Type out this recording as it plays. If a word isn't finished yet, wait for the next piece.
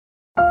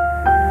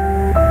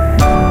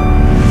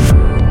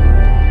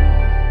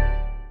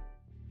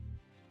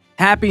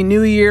Happy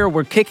New Year.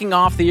 We're kicking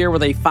off the year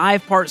with a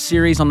 5-part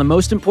series on the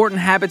most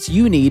important habits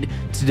you need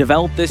to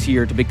develop this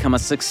year to become a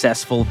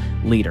successful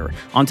leader.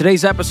 On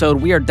today's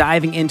episode, we are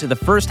diving into the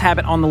first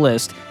habit on the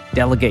list,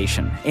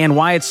 delegation, and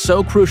why it's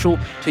so crucial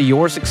to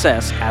your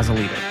success as a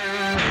leader.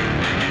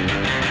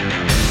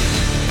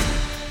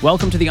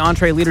 Welcome to the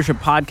Entree Leadership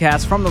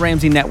Podcast from the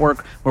Ramsey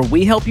Network, where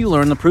we help you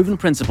learn the proven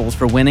principles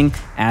for winning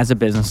as a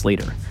business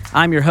leader.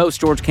 I'm your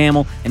host, George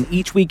Camel, and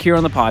each week here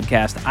on the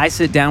podcast, I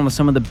sit down with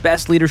some of the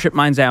best leadership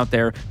minds out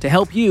there to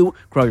help you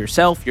grow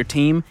yourself, your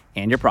team,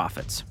 and your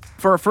profits.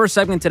 For our first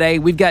segment today,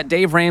 we've got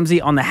Dave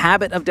Ramsey on the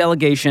habit of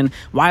delegation,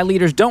 why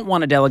leaders don't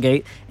want to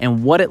delegate,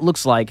 and what it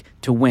looks like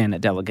to win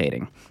at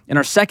delegating. In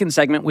our second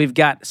segment, we've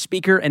got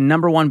speaker and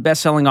 #1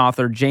 best-selling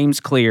author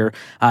James Clear.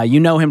 You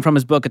know him from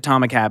his book,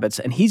 Atomic Habits,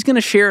 and he's going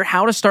to share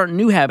how to start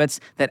new habits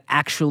that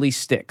actually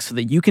stick so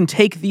that you can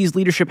take these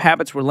leadership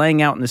habits we're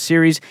laying out in the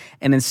series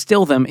and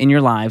instill them in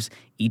your lives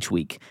each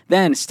week.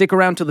 Then stick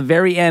around to the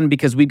very end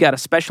because we've got a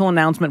special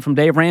announcement from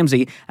Dave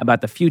Ramsey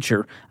about the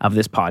future of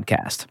this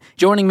podcast.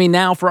 Joining me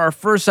now for our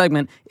first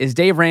segment is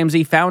Dave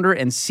Ramsey, founder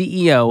and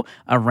CEO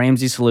of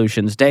Ramsey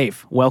Solutions.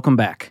 Dave, welcome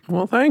back.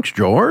 Well, thanks,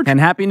 George.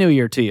 And Happy New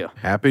Year to you.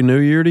 Happy New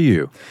Year to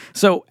you.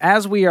 So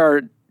as we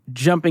are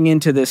jumping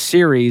into this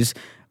series,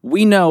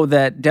 we know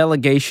that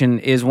delegation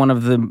is one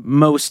of the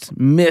most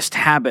missed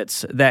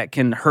habits that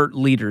can hurt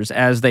leaders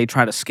as they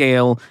try to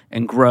scale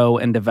and grow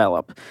and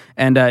develop.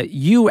 And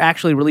you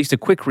actually released a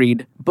quick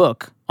read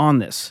book on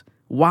this.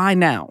 Why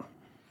now?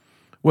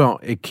 Well,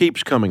 it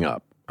keeps coming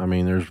up. I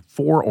mean, there's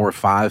 4 or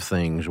 5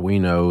 things we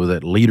know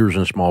that leaders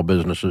in small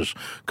businesses,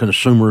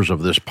 consumers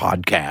of this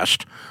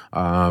podcast,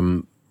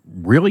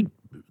 really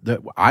that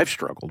I've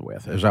struggled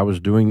with as I was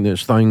doing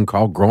this thing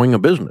called growing a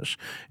business.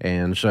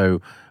 And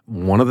so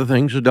one of the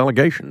things is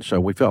delegation.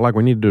 So we felt like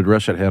we needed to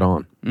address it head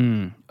on.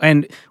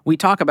 And we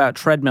talk about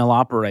treadmill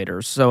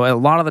operators. So a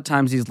lot of the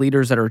times these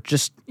leaders that are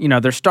just,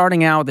 they're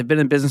starting out, they've been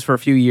in business for a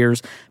few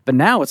years, but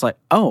now it's like,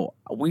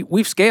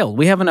 we've scaled.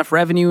 We have enough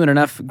revenue and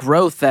enough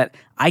growth that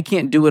I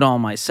can't do it all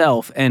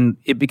myself. And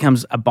it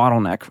becomes a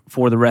bottleneck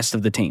for the rest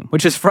of the team,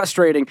 which is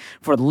frustrating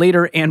for the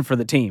leader and for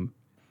the team.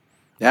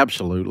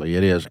 Absolutely,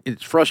 it is.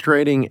 It's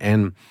frustrating,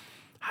 and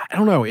I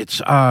don't know. It's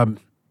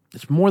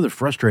more than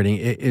frustrating.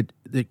 It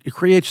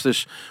creates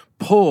this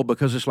pull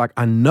because it's like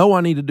I know I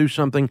need to do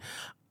something,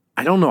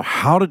 I don't know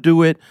how to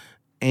do it,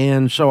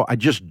 and so I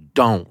just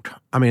don't.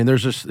 I mean,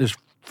 there's this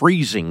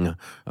freezing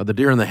of the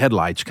deer in the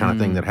headlights kind of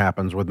thing that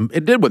happens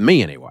it did with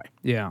me anyway.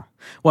 Yeah.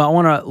 Well, I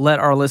want to let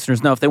our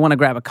listeners know if they want to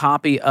grab a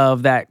copy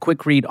of that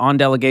quick read on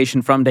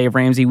delegation from Dave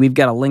Ramsey, we've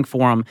got a link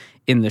for them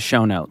in the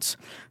show notes.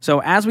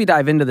 So as we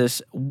dive into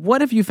this,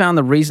 what have you found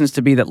the reasons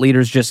to be that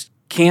leaders just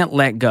can't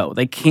let go?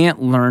 They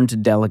can't learn to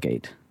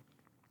delegate?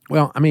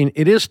 Well, I mean,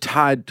 it is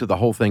tied to the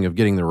whole thing of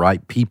getting the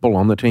right people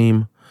on the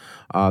team.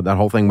 That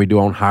whole thing we do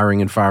on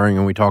hiring and firing,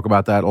 and we talk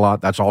about that a lot.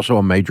 That's also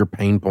a major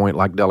pain point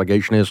like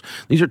delegation is.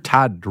 These are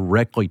tied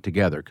directly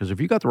together because if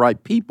you got the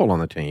right people on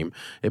the team,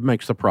 it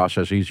makes the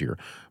process easier.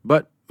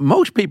 But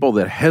most people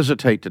that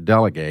hesitate to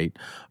delegate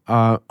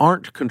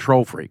aren't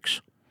control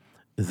freaks.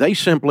 They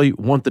simply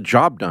want the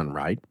job done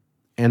right,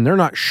 and they're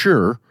not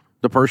sure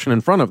the person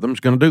in front of them is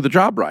going to do the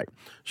job right.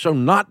 So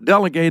not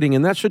delegating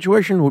in that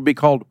situation would be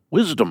called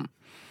wisdom,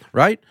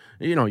 right?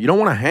 You don't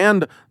want to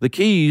hand the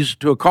keys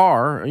to a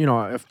car, a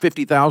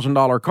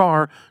 $50,000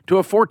 car, to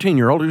a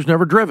 14-year-old who's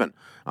never driven.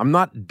 I'm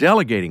not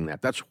delegating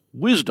that. That's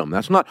wisdom.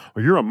 That's not,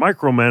 you're a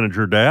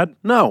micromanager, Dad.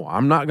 No,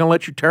 I'm not going to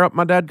let you tear up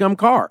my dadgum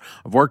car.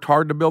 I've worked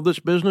hard to build this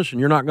business, and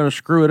you're not going to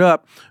screw it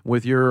up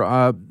with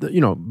your,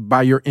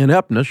 by your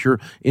ineptness, your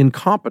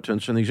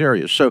incompetence in these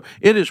areas. So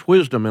it is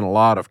wisdom in a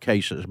lot of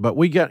cases, but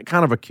we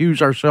kind of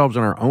accuse ourselves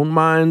in our own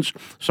minds.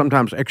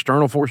 Sometimes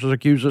external forces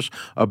accuse us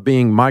of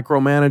being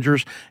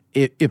micromanagers.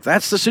 If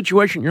that's the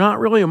situation, you're not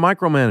really a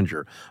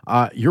micromanager.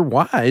 You're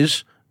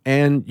wise,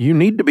 and you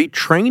need to be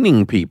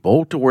training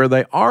people to where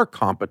they are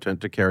competent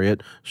to carry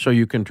it so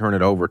you can turn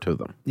it over to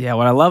them. Yeah,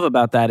 what I love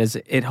about that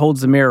is it holds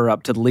the mirror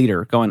up to the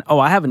leader going,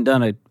 I haven't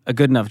done a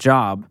good enough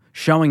job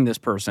showing this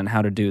person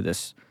how to do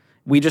this.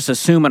 We just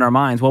assume in our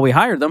minds, we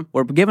hired them.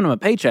 We're giving them a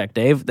paycheck,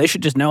 Dave. They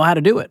should just know how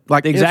to do it,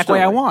 like the exact way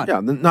I want.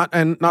 Yeah,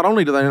 not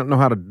only do they not know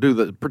how to do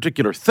the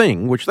particular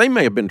thing, which they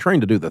may have been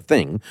trained to do the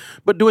thing,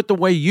 but do it the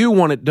way you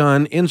want it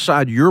done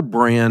inside your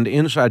brand,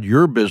 inside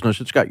your business.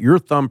 It's got your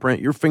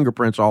thumbprint, your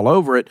fingerprints all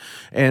over it,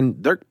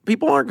 and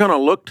people aren't going to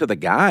look to the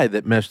guy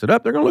that messed it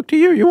up. They're going to look to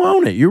you. You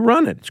own it. You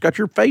run it. It's got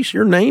your face,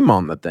 your name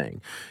on the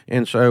thing.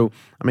 And so,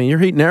 your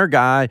heat and air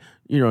guy,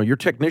 your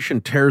technician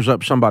tears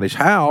up somebody's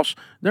house,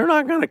 they're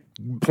not going to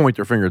point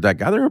their finger at that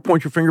guy. They're going to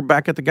point your finger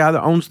back at the guy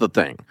that owns the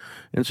thing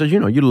and says, you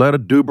let a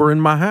doober in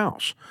my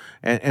house.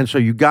 And so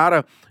you got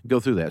to go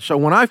through that. So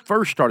when I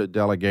first started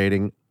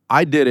delegating,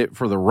 I did it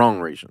for the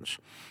wrong reasons.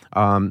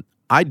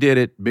 I did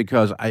it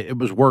because it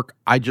was work.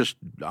 I just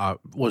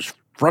was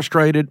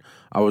frustrated.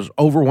 I was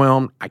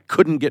overwhelmed. I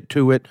couldn't get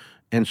to it.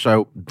 And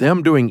so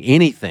them doing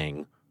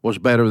anything was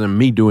better than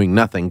me doing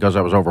nothing because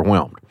I was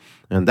overwhelmed.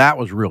 And that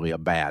was really a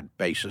bad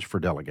basis for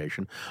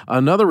delegation.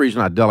 Another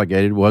reason I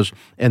delegated was,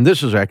 and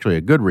this is actually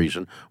a good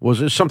reason,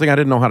 was it's something I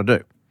didn't know how to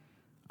do.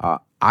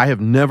 I have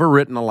never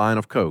written a line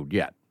of code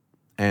yet.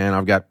 And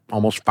I've got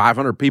almost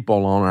 500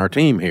 people on our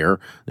team here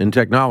in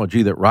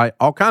technology that write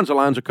all kinds of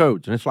lines of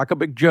codes. And it's like a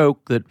big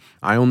joke that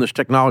I own this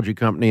technology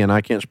company and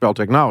I can't spell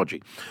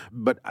technology.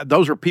 But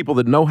those are people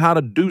that know how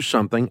to do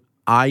something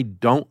I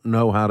don't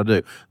know how to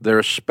do. They're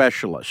a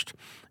specialist.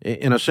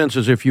 In a sense,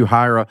 as if you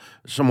hire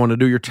someone to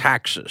do your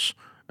taxes.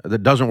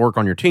 That doesn't work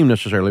on your team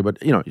necessarily, but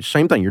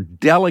same thing. You're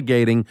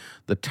delegating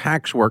the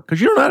tax work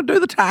because you don't know how to do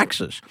the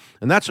taxes,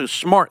 and that's a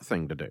smart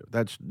thing to do.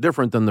 That's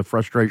different than the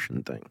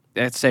frustration thing.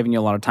 That's saving you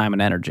a lot of time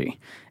and energy.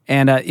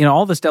 And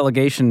all this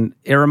delegation,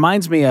 it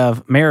reminds me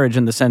of marriage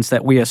in the sense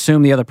that we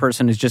assume the other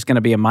person is just going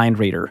to be a mind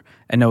reader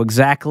and know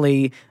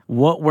exactly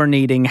what we're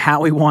needing,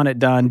 how we want it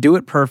done, do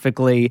it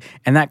perfectly,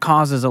 and that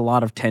causes a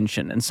lot of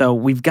tension. And so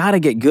we've got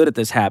to get good at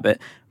this habit.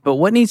 But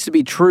what needs to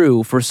be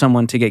true for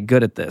someone to get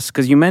good at this?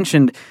 Because you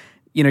mentioned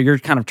your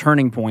kind of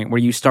turning point where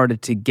you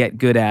started to get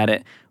good at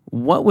it.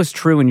 What was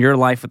true in your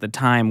life at the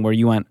time where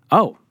you went,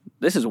 oh,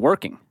 this is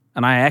working,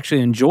 and I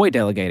actually enjoy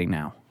delegating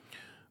now?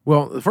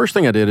 Well, the first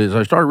thing I did is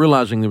I started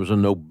realizing there was a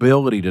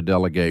nobility to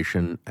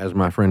delegation, as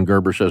my friend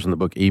Gerber says in the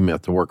book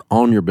E-Myth, to work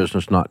on your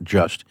business, not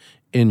just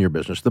in your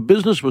business. The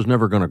business was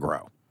never going to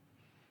grow.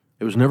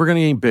 It was never going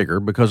to get bigger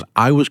because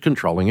I was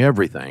controlling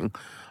everything,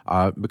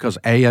 because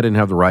A, I didn't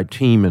have the right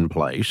team in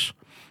place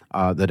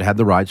that had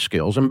the right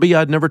skills, and B,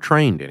 I'd never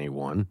trained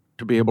anyone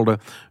to be able to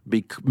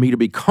be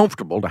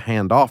comfortable to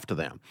hand off to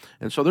them.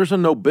 And so there's a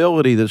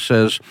nobility that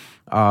says,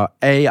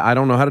 A, I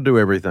don't know how to do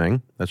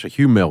everything. That's a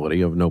humility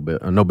of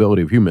a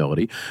nobility of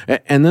humility.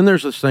 And then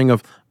there's this thing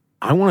of,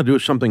 I want to do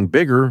something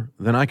bigger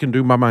than I can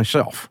do by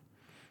myself.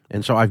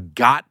 And so I've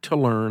got to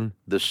learn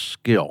this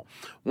skill.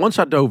 Once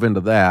I dove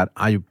into that,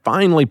 I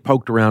finally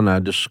poked around and I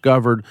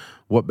discovered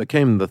what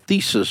became the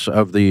thesis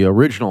of the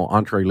original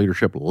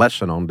EntreLeadership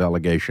lesson on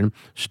delegation,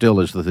 still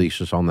is the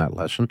thesis on that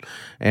lesson,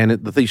 and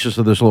the thesis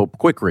of this little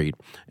quick read.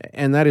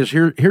 And that is,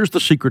 here's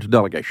the secret to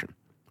delegation,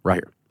 right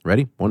here.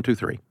 Ready? 1, 2,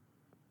 3.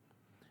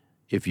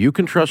 If you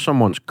can trust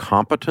someone's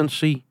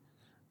competency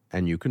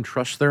and you can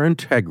trust their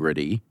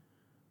integrity,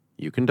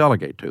 you can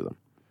delegate to them.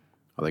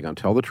 Are they going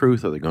to tell the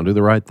truth? Are they going to do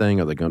the right thing?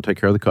 Are they going to take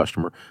care of the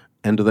customer?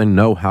 And do they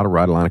know how to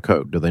write a line of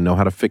code? Do they know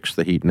how to fix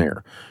the heat and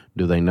air?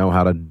 Do they know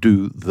how to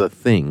do the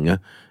thing?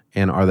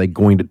 And are they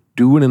going to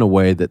do it in a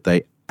way that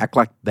they act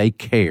like they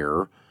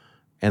care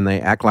and they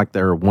act like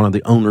they're one of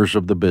the owners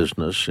of the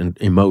business and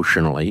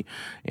emotionally?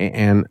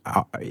 And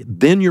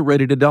then you're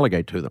ready to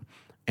delegate to them.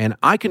 And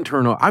I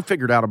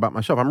figured out about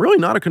myself, I'm really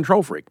not a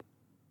control freak.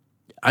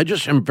 I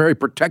just am very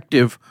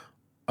protective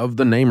of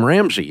the name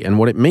Ramsey and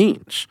what it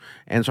means.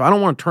 And so I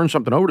don't want to turn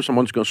something over to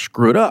someone who's going to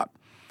screw it up.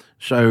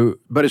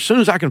 But as soon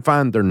as I can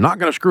find they're not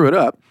going to screw it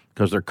up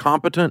because they're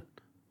competent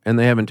and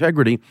they have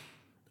integrity,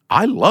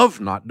 I love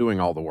not doing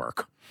all the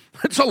work.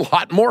 It's a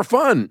lot more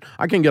fun.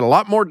 I can get a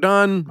lot more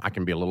done. I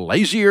can be a little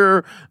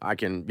lazier. I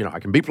can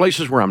be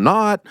places where I'm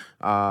not.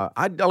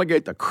 I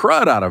delegate the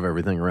crud out of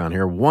everything around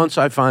here once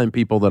I find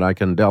people that I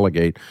can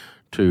delegate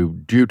to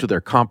due to their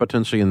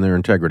competency and their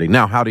integrity.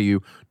 Now, how do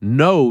you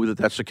know that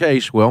that's the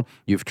case? Well,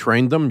 you've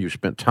trained them, you've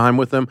spent time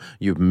with them,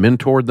 you've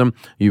mentored them,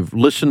 you've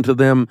listened to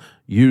them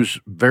use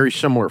very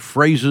similar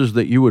phrases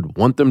that you would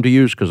want them to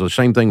use because the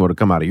same thing would have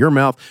come out of your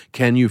mouth.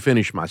 Can you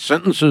finish my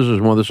sentences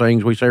is one of the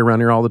sayings we say around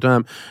here all the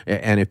time.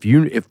 And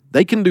if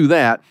they can do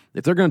that,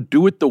 if they're going to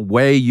do it the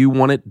way you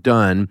want it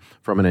done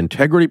from an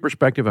integrity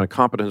perspective and a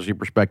competency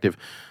perspective,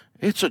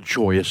 it's a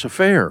joyous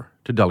affair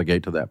to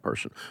delegate to that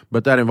person.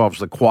 But that involves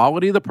the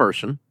quality of the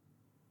person.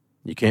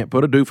 You can't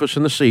put a doofus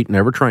in the seat and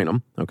never train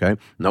them, okay?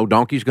 No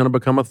donkey's going to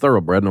become a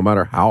thoroughbred no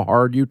matter how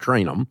hard you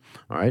train them,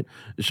 all right?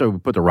 So we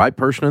put the right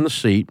person in the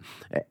seat,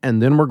 and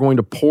then we're going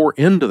to pour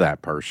into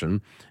that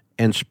person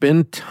and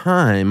spend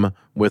time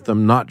with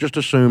them, not just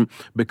assume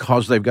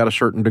because they've got a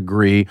certain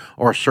degree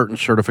or a certain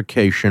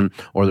certification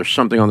or there's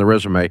something on their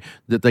resume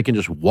that they can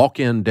just walk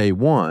in day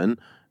one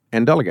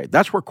and delegate.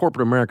 That's where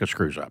corporate America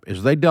screws up,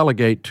 is they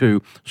delegate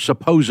to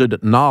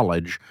supposed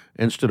knowledge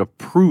instead of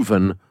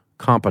proven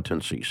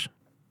competencies.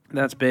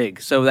 That's big.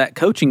 So that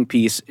coaching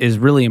piece is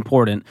really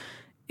important.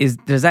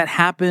 Does that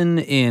happen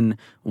in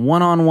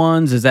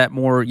one-on-ones? Is that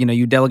more,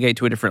 you delegate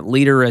to a different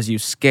leader as you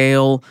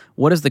scale?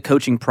 What does the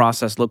coaching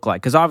process look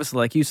like? Because obviously,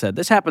 like you said,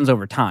 this happens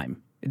over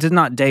time. It is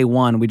not day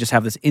one. We just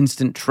have this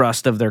instant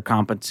trust of their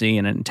competency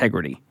and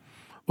integrity.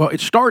 Well, it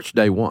starts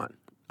day one.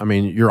 I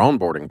mean, your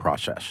onboarding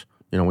process.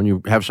 When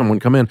you have someone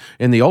come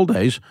in the old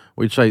days,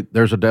 we'd say,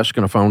 there's a desk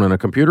and a phone and a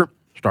computer,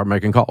 start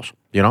making calls,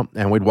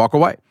 and we'd walk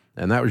away.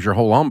 And that was your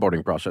whole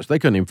onboarding process. They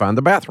couldn't even find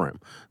the bathroom.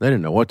 They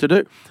didn't know what to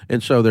do.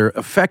 And so their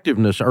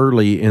effectiveness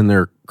early in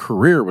their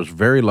career was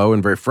very low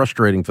and very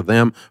frustrating for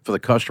them, for the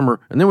customer.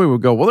 And then we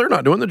would go, well, they're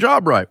not doing the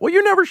job right. Well,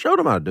 you never showed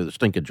them how to do the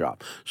stinking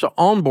job. So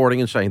onboarding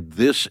and saying,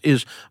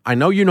 I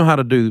know you know how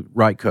to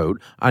write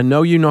code. I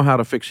know you know how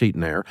to fix heat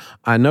and air.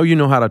 I know you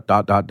know how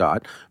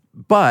to ...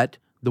 But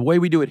the way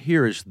we do it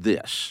here is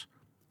this.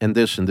 and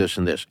this and this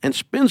and this, and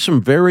spend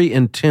some very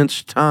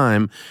intense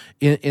time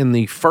in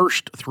the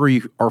first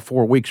 3 or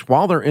 4 weeks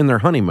while they're in their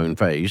honeymoon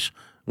phase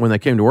when they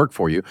came to work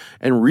for you,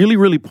 and really,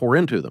 really pour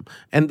into them.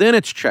 And then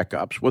it's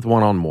checkups with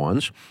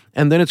one-on-ones,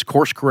 and then it's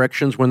course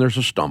corrections when there's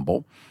a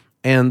stumble,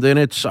 and then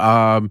it's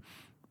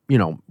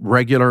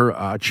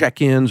regular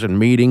check-ins and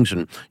meetings,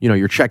 and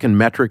you're checking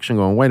metrics and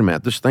going, wait a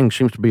minute, this thing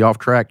seems to be off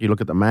track. You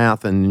look at the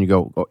math and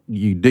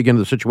you dig into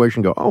the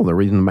situation and go, oh, the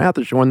reason the math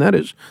is showing that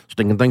is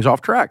sticking things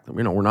off track.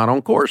 We're not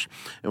on course.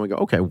 And we go,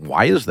 okay,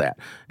 why is that?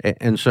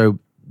 And so,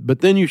 but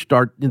then you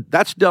start,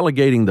 that's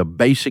delegating the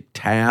basic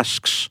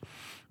tasks.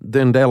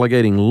 Then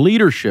delegating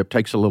leadership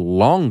takes a little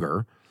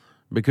longer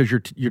because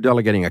you're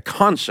delegating a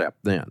concept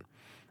then.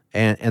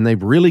 And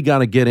they've really got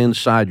to get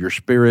inside your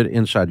spirit,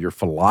 inside your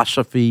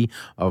philosophy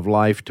of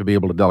life to be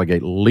able to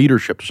delegate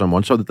leadership to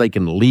someone so that they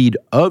can lead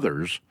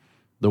others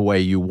the way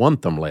you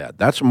want them led.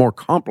 That's more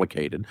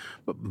complicated,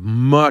 but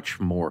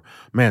much more.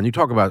 Man, you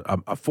talk about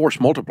a force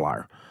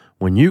multiplier.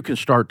 When you can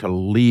start to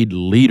lead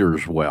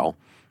leaders well,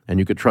 and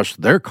you could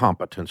trust their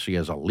competency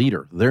as a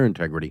leader, their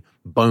integrity,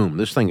 boom,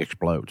 this thing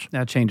explodes.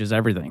 That changes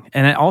everything.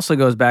 And it also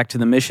goes back to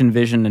the mission,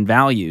 vision, and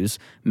values,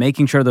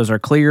 making sure those are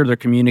clear, they're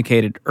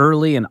communicated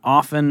early and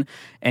often,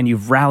 and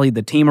you've rallied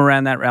the team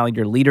around that, rallied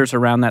your leaders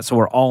around that, so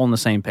we're all on the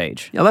same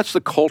page. Yeah, that's the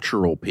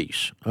cultural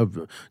piece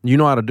of, you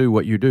know how to do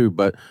what you do,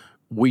 but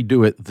we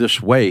do it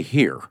this way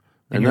here.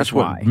 And that's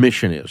what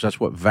mission is. That's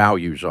what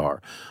values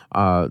are.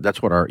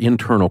 That's what our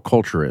internal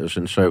culture is.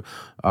 And so,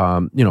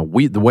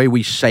 the way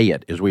we say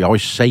it is we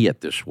always say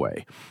it this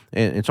way.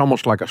 And it's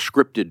almost like a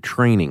scripted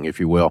training, if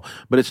you will.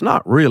 But it's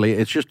not really.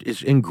 It's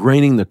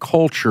ingraining the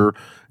culture.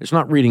 It's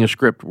not reading a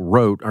script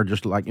rote or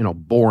just like,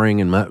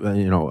 boring and,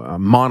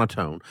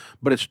 monotone.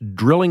 But it's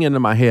drilling into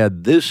my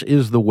head, this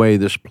is the way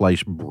this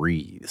place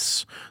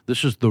breathes.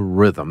 This is the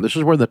rhythm. This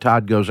is where the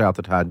tide goes out,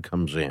 the tide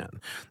comes in.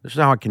 This is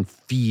how I can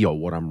feel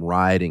what I'm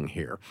riding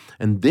here.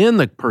 And then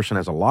the person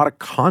has a lot of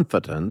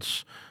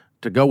confidence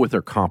to go with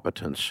their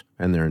competence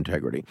and their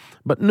integrity.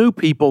 But new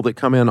people that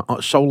come in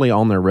solely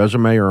on their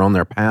resume or on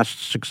their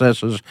past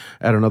successes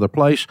at another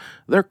place,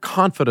 their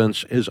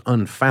confidence is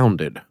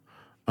unfounded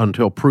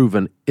until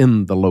proven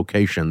in the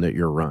location that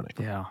you're running.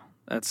 Yeah,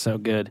 that's so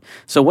good.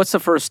 So what's the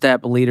first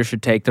step a leader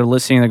should take? They're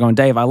listening, they're going,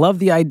 Dave, I love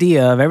the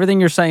idea of everything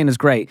you're saying is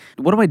great.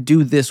 What do I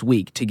do this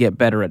week to get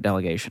better at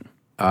delegation?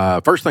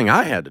 First thing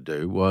I had to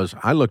do was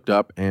I looked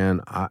up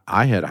and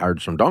I had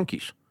hired some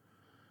donkeys.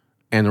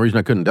 And the reason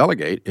I couldn't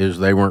delegate is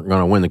they weren't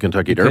going to win the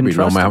Kentucky Derby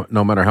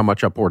no matter how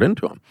much I poured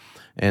into them.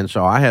 And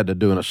so I had to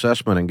do an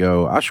assessment and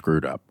go, I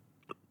screwed up.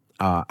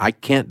 I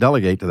can't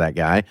delegate to that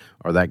guy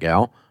or that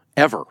gal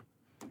ever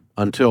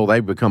until they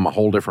become a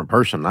whole different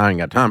person. I ain't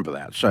got time for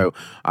that. So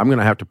I'm going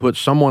to have to put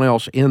someone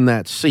else in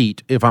that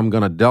seat if I'm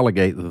going to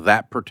delegate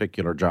that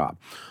particular job.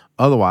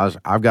 Otherwise,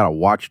 I've got to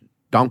watch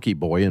Donkey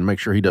Boy and make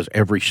sure he does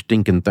every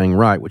stinking thing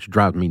right, which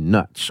drives me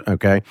nuts,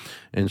 okay?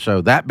 And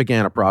so that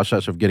began a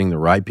process of getting the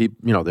right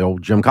people, the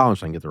old Jim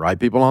Collins thing, get the right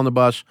people on the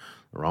bus,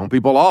 the wrong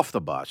people off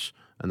the bus,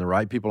 and the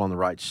right people on the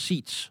right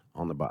seats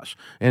on the bus.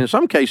 And in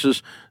some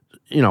cases,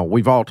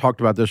 we've all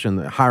talked about this in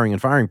the hiring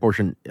and firing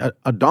portion,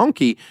 a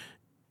donkey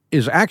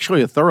is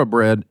actually a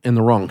thoroughbred in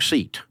the wrong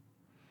seat.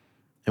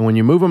 And when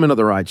you move them into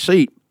the right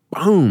seat,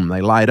 boom,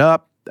 they light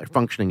up, they're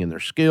functioning in their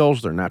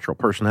skills, their natural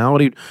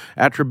personality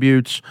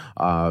attributes,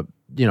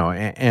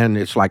 and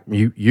it's like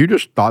you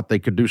just thought they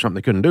could do something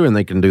they couldn't do, and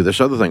they can do this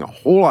other thing a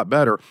whole lot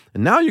better.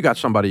 And now you got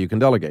somebody you can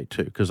delegate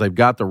to because they've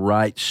got the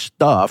right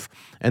stuff,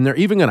 and they're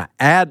even going to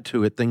add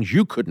to it things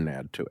you couldn't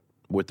add to it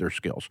with their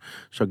skills.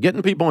 So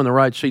getting people in the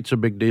right seat's a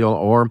big deal,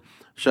 or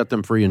set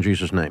them free in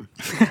Jesus' name.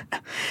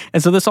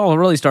 And so this all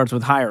really starts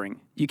with hiring.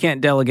 You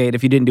can't delegate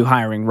if you didn't do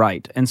hiring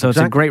right. And so It's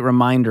a great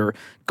reminder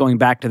going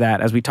back to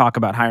that as we talk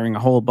about hiring a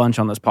whole bunch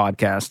on this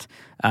podcast.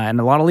 And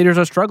a lot of leaders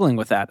are struggling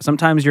with that.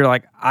 Sometimes you're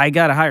like, I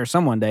got to hire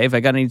someone, Dave. I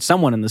got to need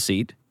someone in the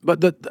seat.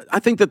 But I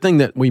think the thing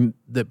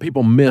that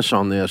people miss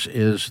on this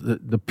is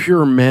the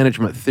pure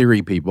management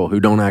theory people who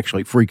don't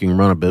actually freaking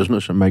run a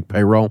business and make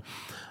payroll.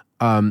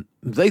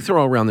 They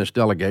throw around this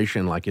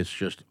delegation like it's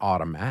just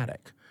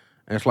automatic.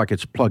 And it's like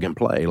it's plug and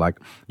play. Like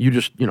you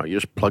just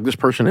plug this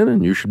person in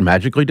and you should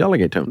magically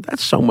delegate to them.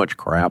 That's so much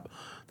crap.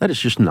 That is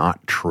just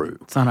not true.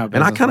 It's not how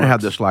business And I kind of works.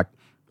 had this like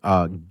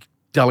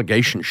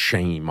delegation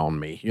shame on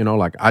me.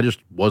 Like I just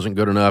wasn't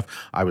good enough.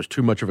 I was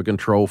too much of a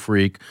control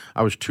freak.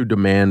 I was too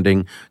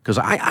demanding because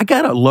I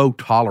got a low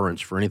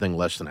tolerance for anything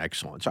less than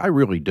excellence. I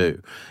really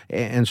do.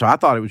 And so I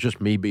thought it was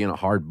just me being a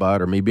hard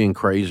butt or me being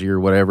crazy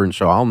or whatever. And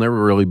so I'll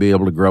never really be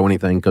able to grow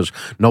anything because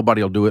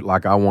nobody will do it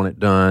like I want it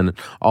done,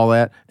 all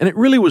that. And it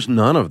really was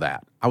none of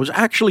that. I was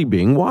actually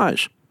being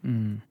wise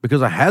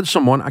because I had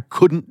someone I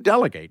couldn't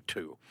delegate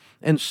to.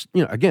 And,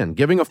 again,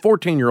 giving a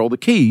 14-year-old the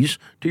keys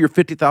to your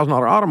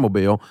 $50,000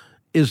 automobile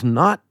is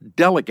not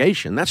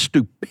delegation. That's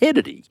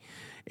stupidity.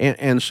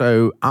 And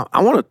so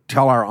I want to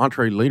tell our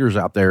entree leaders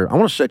out there, I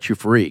want to set you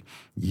free.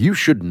 You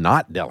should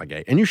not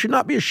delegate, and you should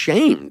not be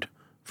ashamed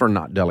for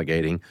not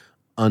delegating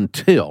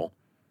until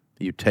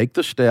You take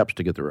the steps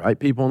to get the right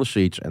people in the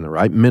seats and the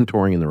right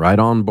mentoring and the right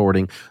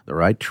onboarding, the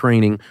right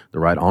training, the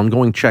right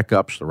ongoing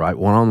checkups, the right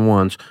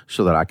one-on-ones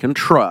so that I can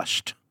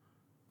trust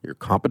your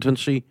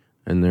competency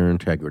and their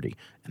integrity.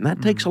 And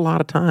that takes a lot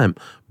of time.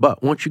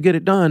 But once you get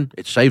it done,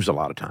 it saves a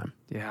lot of time.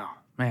 Yeah.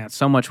 Man,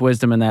 so much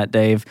wisdom in that,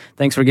 Dave.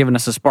 Thanks for giving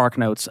us the Spark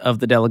Notes of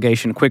the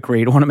Delegation quick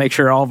read. I want to make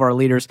sure all of our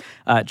leaders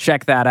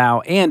check that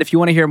out. And if you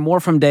want to hear more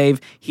from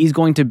Dave, he's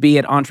going to be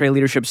at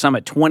EntreLeadership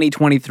Summit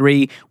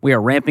 2023. We are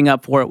ramping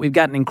up for it. We've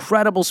got an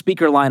incredible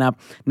speaker lineup,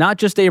 not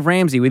just Dave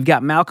Ramsey. We've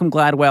got Malcolm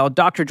Gladwell,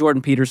 Dr.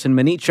 Jordan Peterson,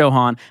 Maneet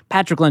Chauhan,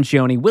 Patrick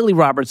Lencioni, Willie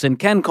Robertson,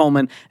 Ken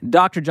Coleman,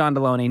 Dr. John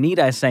Deloney. Need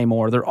I say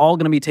more? They're all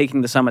going to be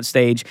taking the summit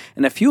stage,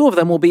 and a few of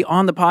them will be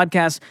on the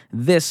podcast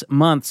this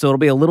month, so it'll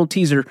be a little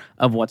teaser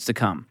of what's to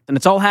come. And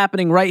it's all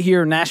happening right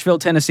here in Nashville,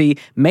 Tennessee,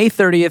 May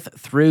 30th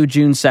through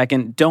June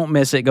 2nd. Don't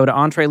miss it. Go to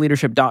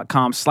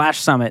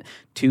entreleadership.com/summit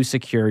to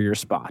secure your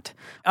spot.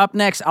 Up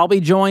next, I'll be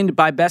joined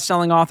by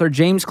best-selling author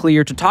James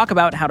Clear to talk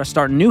about how to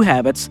start new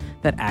habits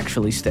that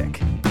actually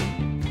stick.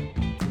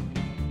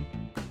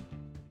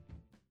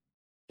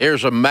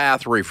 Here's a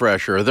math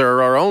refresher.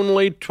 There are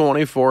only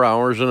 24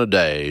 hours in a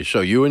day,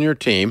 so you and your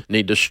team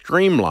need to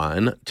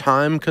streamline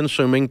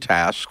time-consuming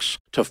tasks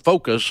to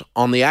focus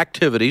on the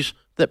activities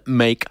that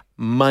make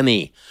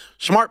money.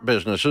 Smart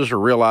businesses are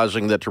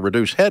realizing that to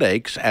reduce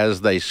headaches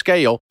as they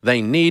scale, they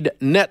need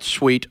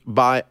NetSuite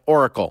by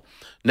Oracle.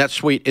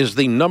 NetSuite is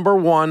the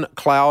 #1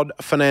 cloud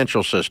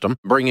financial system,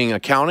 bringing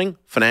accounting,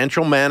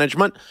 financial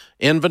management,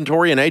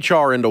 inventory, and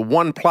HR into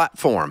one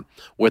platform.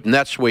 With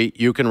NetSuite,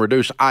 you can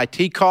reduce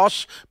IT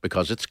costs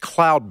because it's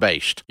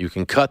cloud-based. You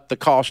can cut the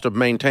cost of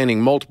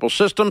maintaining multiple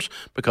systems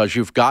because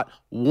you've got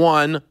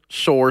one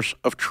source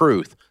of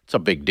truth. It's a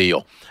big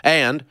deal.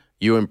 And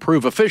you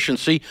improve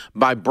efficiency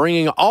by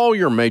bringing all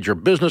your major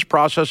business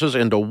processes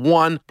into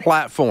one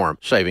platform,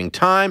 saving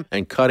time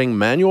and cutting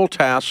manual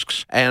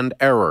tasks and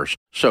errors.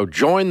 So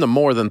join the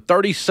more than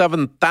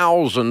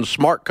 37,000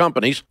 smart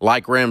companies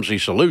like Ramsey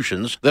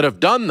Solutions that have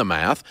done the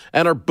math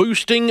and are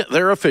boosting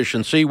their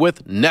efficiency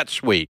with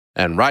NetSuite.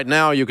 And right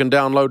now, you can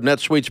download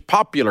NetSuite's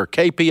popular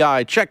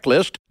KPI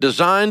checklist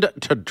designed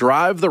to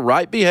drive the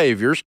right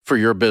behaviors for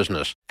your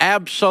business.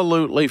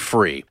 Absolutely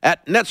free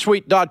at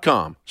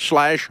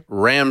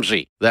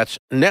netsuite.com/Ramsey. That's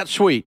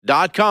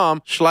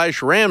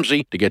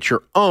netsuite.com/Ramsey to get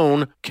your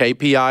own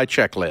KPI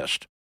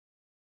checklist.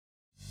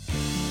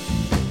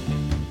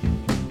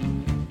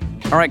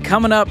 All right,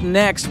 coming up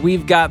next,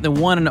 we've got the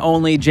one and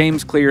only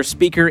James Clear,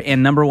 speaker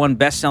and #1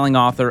 best-selling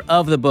author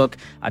of the book,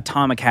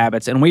 Atomic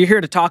Habits. And we're here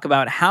to talk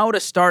about how to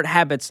start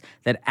habits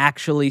that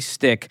actually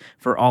stick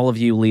for all of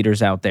you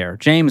leaders out there.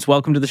 James,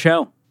 welcome to the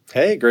show.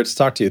 Hey, great to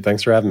talk to you.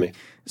 Thanks for having me.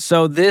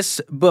 So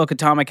this book,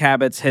 Atomic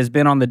Habits, has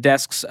been on the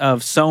desks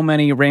of so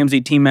many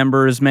Ramsey team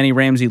members, many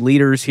Ramsey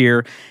leaders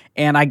here.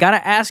 And I got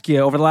to ask you,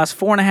 over the last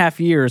 4.5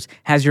 years,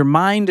 has your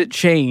mind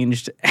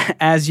changed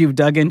as you've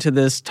dug into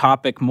this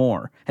topic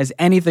more? Has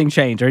anything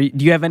changed? Or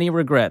do you have any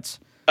regrets?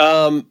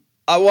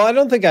 Well, I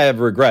don't think I have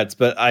regrets,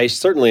 but I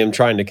certainly am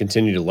trying to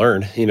continue to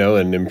learn,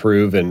 and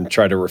improve and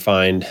try to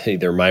refine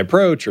either my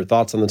approach or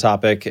thoughts on the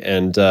topic.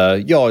 And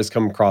you always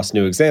come across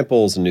new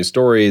examples and new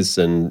stories.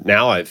 And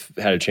now I've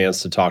had a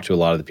chance to talk to a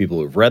lot of the people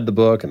who've read the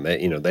book, and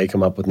they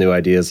come up with new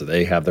ideas, or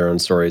they have their own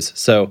stories.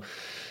 So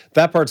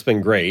that part's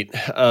been great.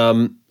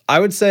 I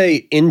would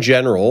say, in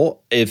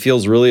general, it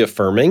feels really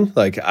affirming.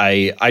 Like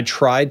I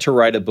tried to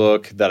write a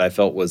book that I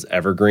felt was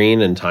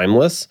evergreen and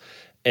timeless.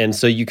 And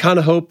so you kind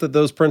of hope that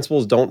those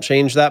principles don't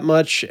change that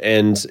much.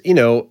 And,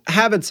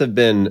 habits have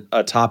been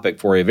a topic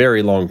for a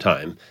very long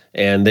time,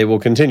 and they will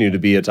continue to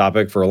be a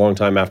topic for a long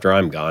time after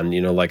I'm gone.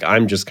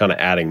 I'm just kind of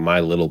adding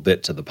my little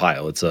bit to the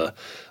pile. It's a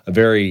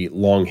very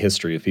long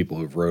history of people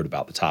who've wrote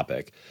about the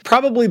topic.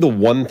 Probably the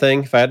one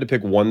thing, if I had to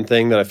pick one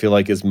thing that I feel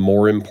like is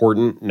more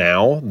important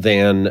now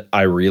than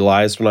I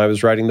realized when I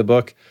was writing the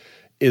book,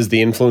 is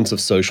the influence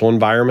of social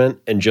environment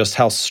and just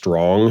how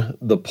strong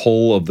the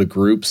pull of the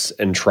groups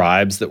and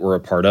tribes that we're a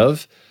part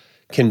of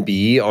can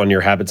be on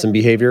your habits and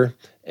behavior.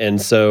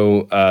 And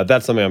so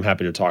that's something I'm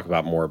happy to talk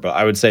about more. But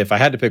I would say if I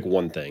had to pick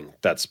one thing,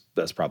 that's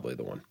probably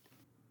the one.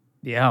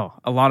 Yeah,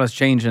 a lot has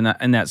changed in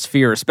that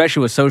sphere,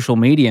 especially with social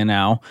media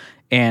now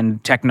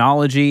and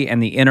technology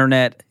and the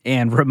internet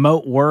and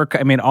remote work.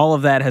 I mean, all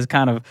of that has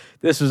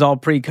this was all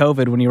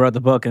pre-COVID when you wrote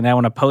the book, and now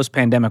in a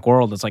post-pandemic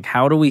world, it's like,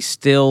 how do we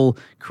still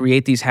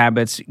create these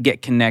habits,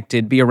 get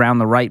connected, be around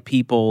the right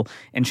people,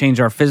 and change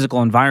our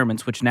physical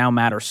environments, which now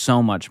matter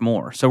so much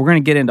more. So we're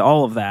going to get into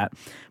all of that.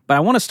 But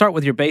I want to start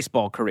with your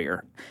baseball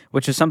career,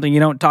 which is something you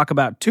don't talk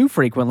about too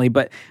frequently.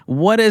 But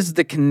what is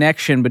the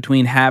connection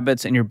between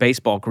habits and your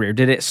baseball career?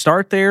 Did it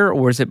start there,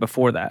 or is it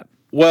before that?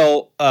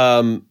 Well,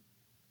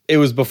 it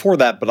was before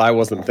that, but I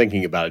wasn't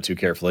thinking about it too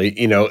carefully.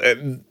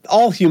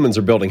 All humans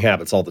are building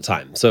habits all the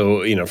time.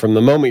 So, from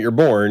the moment you're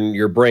born,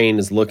 your brain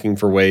is looking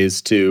for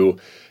ways to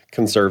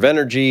conserve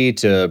energy,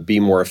 to be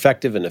more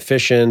effective and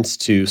efficient,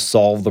 to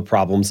solve the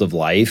problems of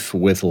life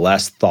with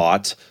less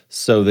thought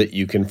so that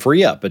you can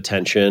free up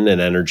attention and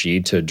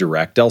energy to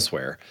direct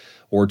elsewhere.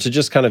 or to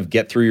just kind of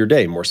get through your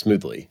day more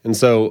smoothly. And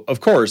so, of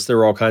course, there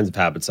were all kinds of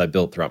habits I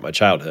built throughout my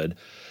childhood.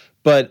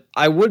 But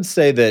I would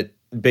say that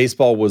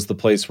baseball was the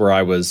place where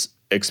I was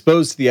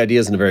exposed to the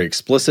ideas in a very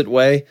explicit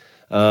way.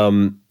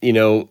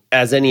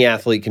 As any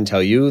athlete can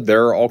tell you,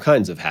 there are all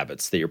kinds of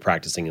habits that you're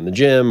practicing in the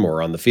gym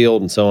or on the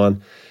field and so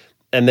on.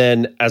 And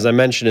then, as I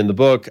mentioned in the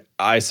book,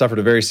 I suffered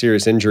a very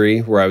serious injury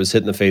where I was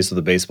hit in the face with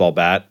a baseball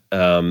bat.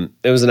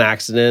 It was an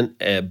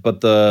accident,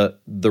 but the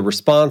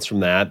response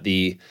from that,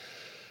 the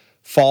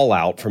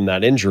fallout from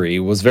that injury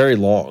was very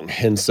long.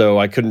 And so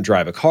I couldn't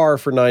drive a car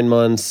for 9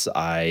 months.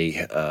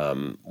 I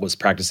was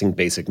practicing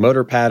basic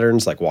motor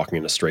patterns, like walking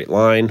in a straight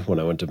line when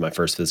I went to my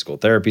first physical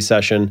therapy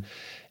session.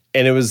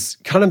 And it was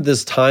kind of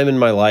this time in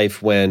my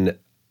life when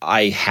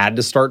I had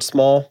to start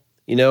small.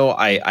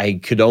 I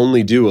could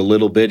only do a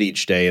little bit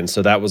each day. And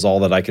so that was all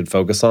that I could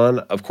focus on.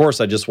 Of course,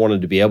 I just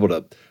wanted to be able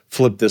to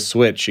flip this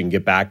switch and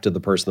get back to the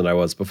person that I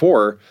was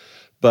before.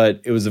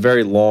 But it was a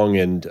very long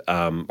and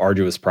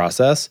arduous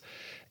process.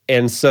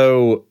 And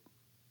so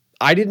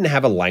I didn't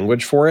have a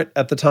language for it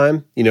at the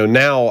time.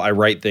 Now I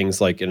write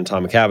things like in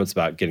Atomic Habits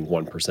about getting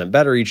 1%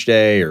 better each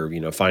day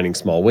or, finding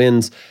small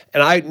wins.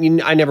 And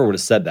I never would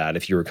have said that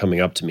if you were coming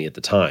up to me at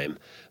the time,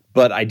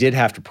 but I did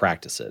have to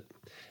practice it.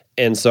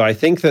 And so I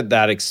think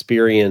that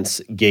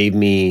experience gave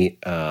me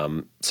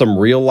some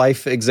real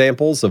life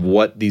examples of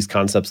what these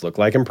concepts look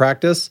like in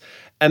practice.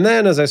 And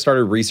then as I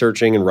started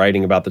researching and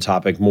writing about the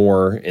topic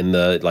more in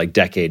the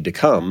decade to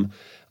come,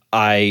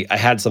 I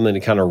had something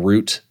to kind of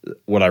root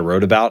what I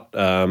wrote about,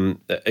 and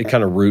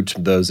kind of root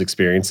those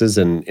experiences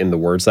in the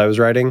words I was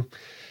writing.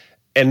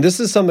 And this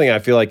is something I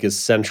feel like is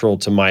central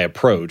to my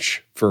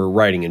approach for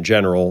writing in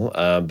general,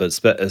 but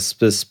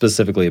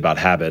specifically about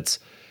habits,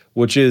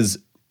 which is,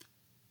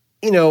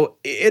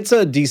 it's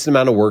a decent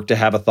amount of work to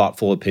have a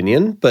thoughtful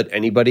opinion, but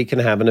anybody can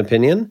have an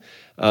opinion.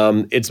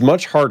 It's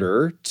much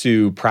harder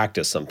to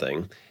practice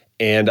something.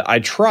 And I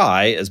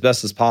try as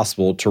best as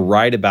possible to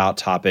write about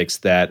topics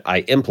that I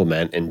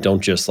implement and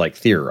don't just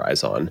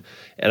theorize on.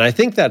 And I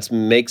think that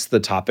makes the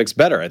topics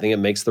better. I think it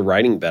makes the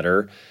writing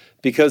better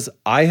because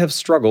I have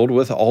struggled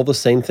with all the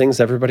same things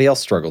everybody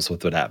else struggles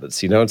with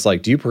habits. It's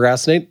do you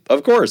procrastinate?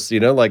 Of course.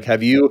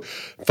 Have you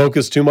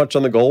focused too much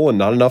on the goal and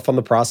not enough on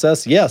the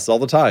process? Yes, all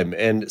the time.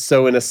 And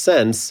so in a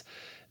sense,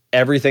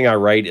 everything I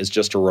write is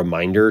just a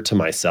reminder to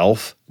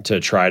myself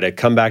to try to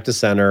come back to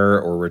center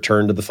or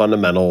return to the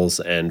fundamentals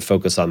and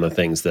focus on the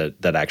things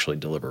that actually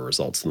deliver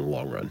results in the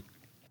long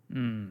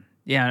run.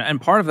 Yeah,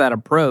 and part of that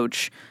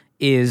approach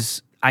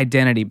is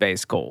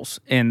identity-based goals,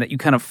 and that you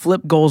kind of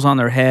flip goals on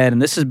their head.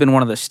 And this has been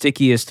one of the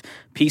stickiest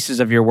pieces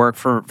of your work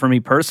for me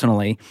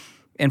personally.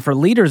 And for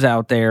leaders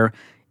out there,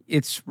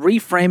 it's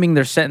reframing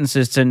their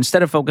sentences to,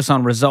 instead of focus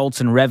on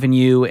results and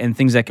revenue and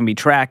things that can be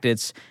tracked,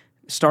 it's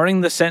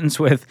starting the sentence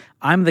with,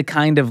 I'm the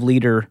kind of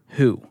leader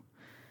who.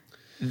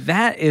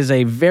 That is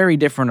a very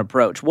different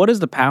approach. What is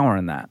the power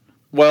in that?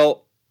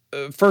 Well,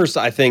 first,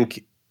 I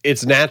think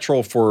it's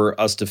natural for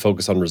us to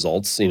focus on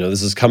results.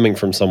 This is coming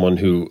from someone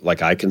who,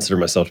 I consider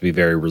myself to be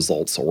very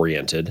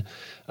results-oriented.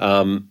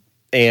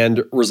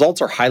 And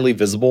results are highly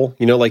visible.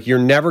 You're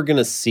never going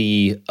to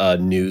see a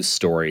news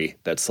story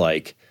that's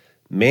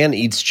man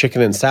eats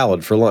chicken and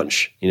salad for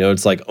lunch.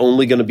 It's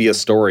only going to be a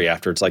story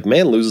after it's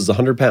man loses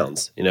 100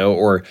 pounds,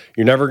 or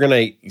you're never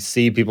going to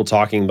see people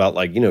talking about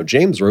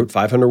James wrote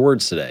 500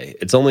 words today.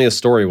 It's only a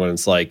story when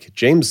it's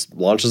James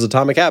launches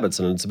Atomic Habits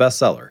and it's a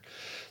bestseller.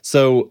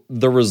 So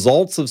the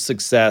results of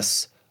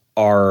success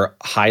are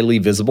highly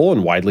visible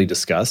and widely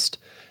discussed.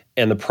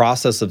 And the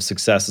process of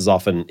success is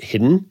often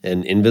hidden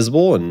and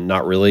invisible and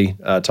not really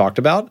talked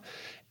about.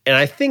 And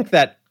I think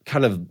that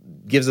kind of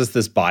gives us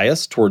this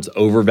bias towards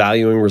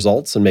overvaluing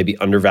results and maybe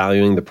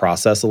undervaluing the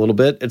process a little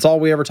bit. It's all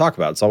we ever talk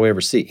about. It's all we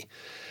ever see.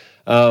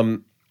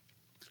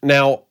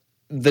 Now,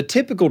 the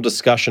typical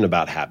discussion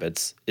about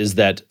habits is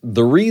that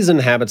the reason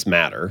habits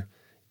matter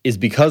is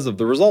because of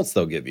the results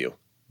they'll give you.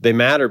 They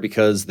matter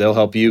because they'll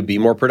help you be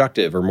more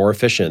productive or more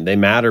efficient. They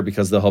matter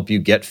because they'll help you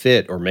get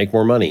fit or make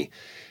more money.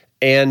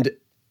 And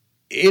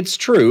it's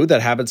true that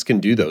habits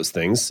can do those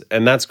things,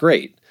 and that's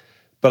great.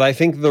 But I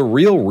think the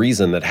real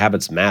reason that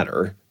habits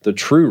matter, the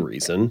true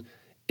reason,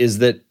 is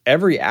that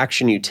every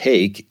action you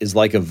take is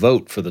like a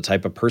vote for the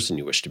type of person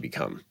you wish to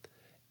become.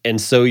 And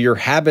so your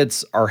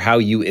habits are how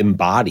you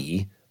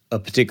embody a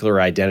particular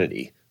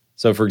identity.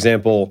 So for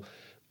example,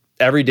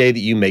 every day that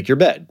you make your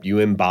bed, you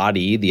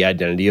embody the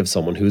identity of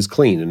someone who is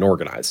clean and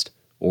organized.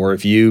 Or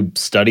if you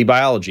study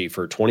biology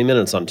for 20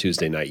 minutes on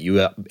Tuesday night,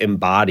 you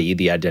embody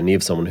the identity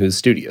of someone who's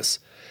studious.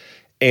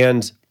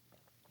 And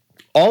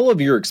all of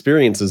your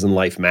experiences in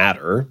life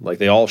matter,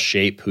 they all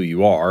shape who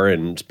you are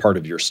and part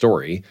of your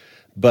story.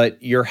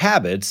 But your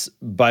habits,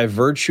 by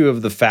virtue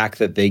of the fact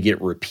that they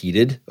get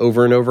repeated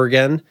over and over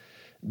again,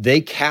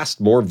 they cast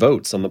more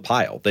votes on the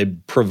pile. They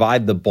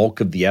provide the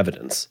bulk of the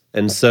evidence.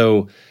 And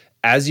so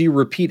as you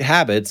repeat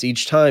habits,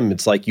 each time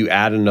it's you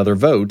add another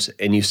vote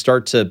and you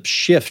start to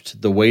shift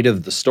the weight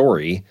of the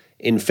story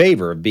in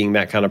favor of being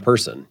that kind of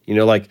person.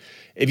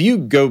 If you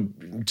go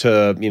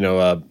to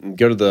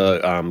go to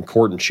the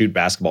court and shoot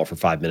basketball for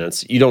 5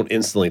 minutes, you don't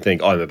instantly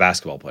think, oh, I'm a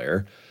basketball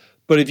player.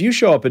 But if you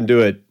show up and do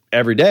it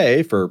every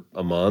day for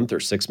a month or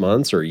 6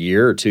 months or a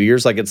year or 2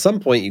 years, like at some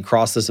point you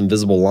cross this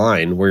invisible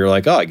line where you're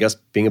like, oh, I guess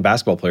being a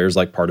basketball player is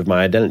like part of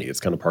my identity. It's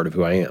kind of part of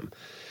who I am.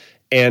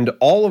 And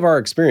all of our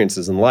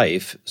experiences in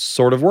life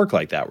sort of work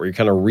like that, where you're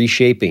kind of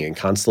reshaping and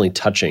constantly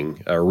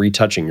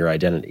retouching your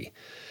identity.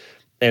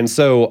 And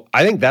so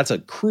I think that's a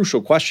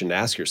crucial question to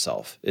ask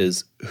yourself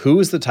is, who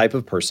is the type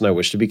of person I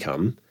wish to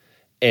become?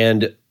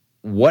 And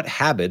what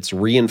habits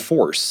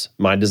reinforce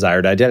my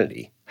desired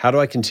identity? How do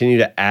I continue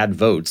to add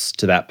votes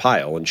to that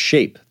pile and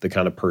shape the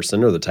kind of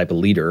person or the type of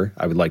leader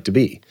I would like to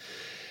be?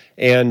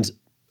 And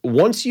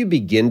once you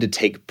begin to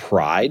take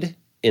pride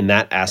in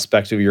that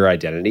aspect of your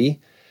identity,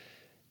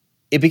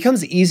 it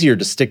becomes easier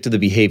to stick to the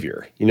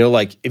behavior.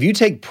 Like if you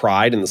take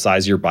pride in the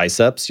size of your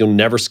biceps, you'll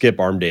never skip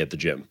arm day at the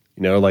gym.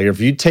 Like if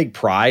you take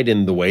pride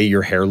in the way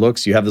your hair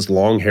looks, you have this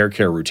long hair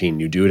care routine,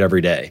 you do it every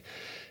day.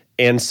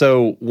 And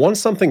so once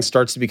something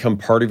starts to become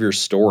part of your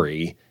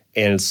story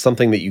and it's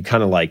something that you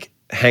kind of like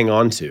hang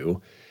on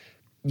to,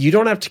 you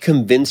don't have to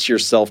convince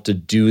yourself to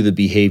do the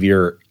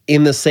behavior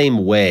in the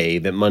same way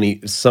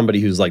that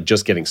somebody who's like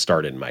just getting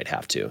started might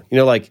have to.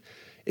 Like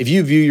if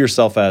you view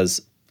yourself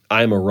as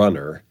I'm a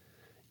runner,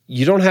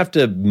 you don't have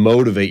to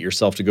motivate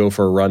yourself to go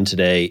for a run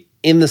today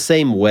in the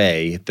same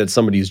way that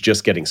somebody who's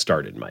just getting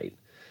started might.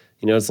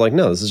 It's like,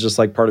 no, this is just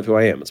like part of who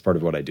I am. It's part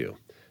of what I do.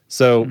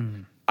 So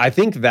I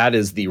think that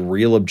is the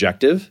real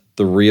objective,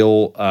 the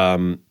real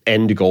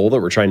end goal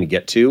that we're trying to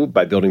get to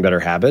by building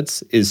better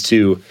habits is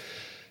to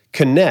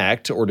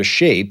connect or to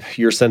shape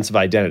your sense of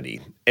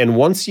identity. And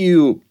once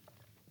you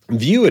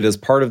view it as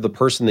part of the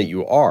person that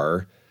you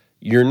are,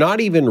 you're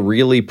not even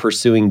really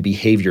pursuing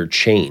behavior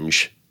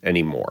change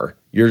anymore.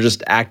 You're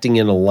just acting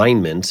in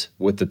alignment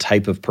with the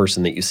type of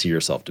person that you see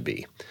yourself to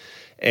be.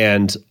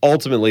 And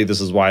ultimately, this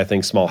is why I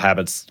think small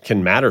habits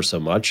can matter so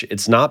much.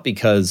 It's not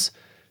because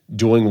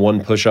doing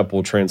one push-up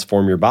will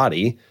transform your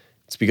body.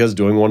 It's because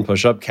doing one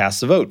push-up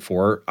casts a vote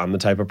for, I'm the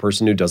type of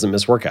person who doesn't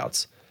miss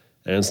workouts.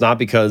 And it's not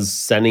because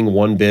sending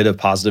one bit of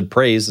positive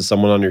praise to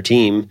someone on your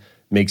team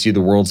makes you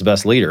the world's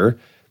best leader.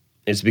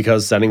 It's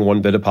because sending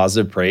one bit of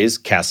positive praise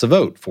casts a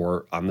vote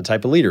for, I'm the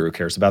type of leader who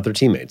cares about their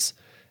teammates.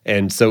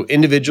 And so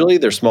individually,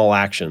 they're small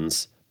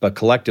actions, but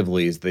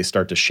collectively, they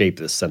start to shape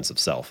this sense of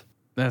self.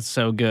 That's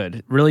so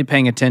good. Really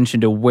paying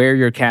attention to where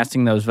you're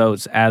casting those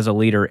votes as a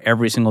leader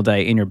every single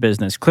day in your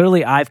business.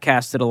 Clearly, I've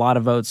casted a lot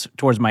of votes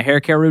towards my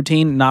hair care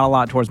routine, not a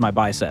lot towards my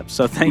biceps.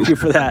 So thank you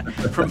for that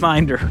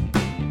reminder.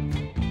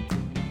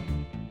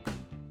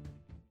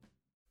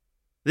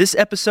 This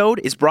episode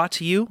is brought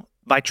to you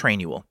by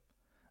Trainual.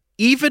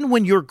 Even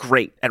when you're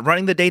great at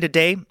running the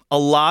day-to-day, a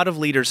lot of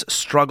leaders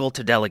struggle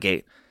to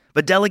delegate.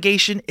 But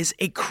delegation is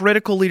a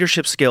critical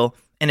leadership skill,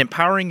 and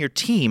empowering your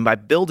team by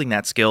building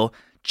that skill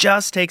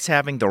just takes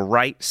having the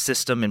right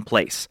system in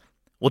place.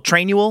 Well,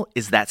 Trainual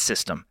is that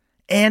system,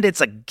 and it's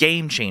a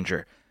game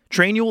changer.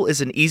 Trainual is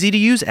an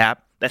easy-to-use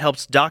app that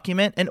helps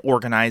document and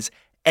organize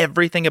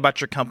everything about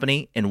your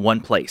company in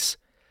one place.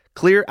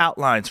 Clear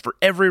outlines for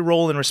every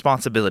role and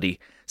responsibility,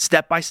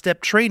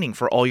 step-by-step training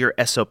for all your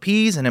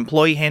SOPs and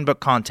employee handbook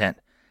content,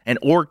 an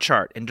org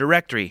chart and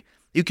directory.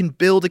 You can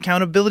build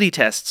accountability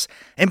tests.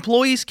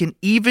 Employees can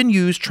even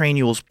use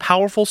Trainual's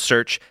powerful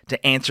search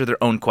to answer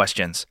their own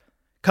questions.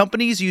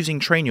 Companies using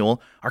Trainual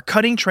are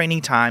cutting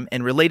training time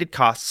and related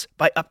costs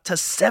by up to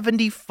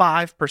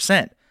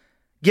 75%.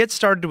 Get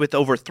started with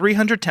over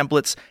 300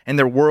 templates and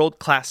their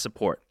world-class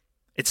support.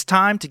 It's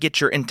time to get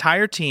your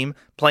entire team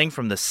playing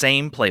from the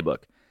same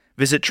playbook.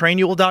 Visit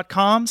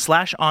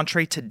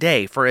Trainual.com/Entree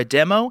today for a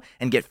demo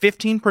and get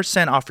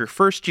 15% off your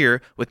first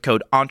year with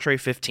code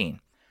Entree15.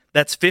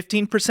 That's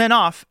 15%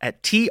 off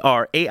at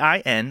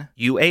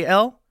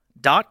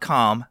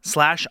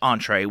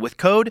Trainual.com/Entree with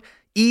code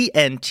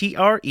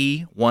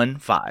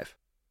ENTRE15.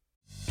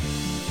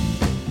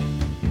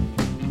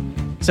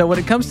 So when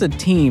it comes to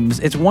teams,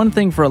 it's one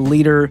thing for a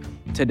leader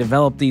to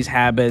develop these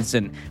habits,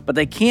 but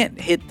they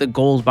can't hit the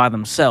goals by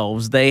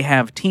themselves. They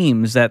have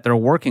teams that they're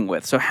working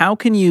with. So how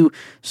can you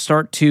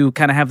start to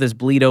kind of have this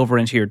bleed over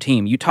into your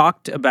team? You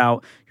talked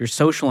about your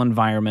social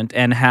environment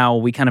and how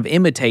we kind of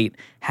imitate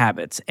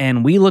habits,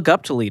 and we look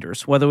up to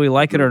leaders, whether we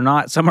like it or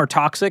not. Some are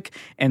toxic,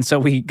 and so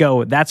we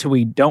go, that's who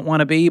we don't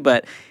want to be.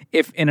 But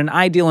if in an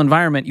ideal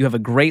environment you have a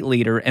great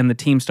leader and the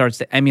team starts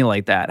to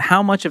emulate that,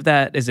 how much of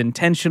that is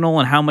intentional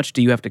and how much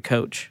do you have to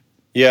coach?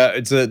 Yeah,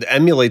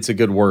 emulate's a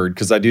good word,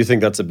 because I do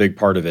think that's a big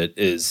part of it.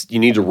 Is you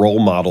need to role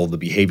model the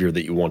behavior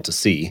that you want to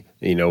see.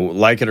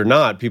 Like it or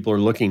not, people are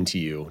looking to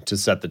you to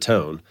set the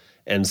tone.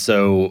 And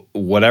so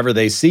whatever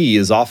they see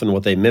is often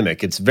what they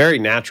mimic. It's very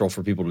natural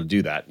for people to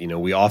do that.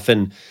 We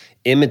often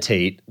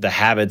imitate the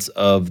habits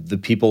of the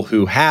people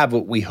who have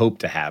what we hope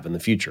to have in the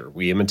future.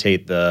 We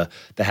imitate the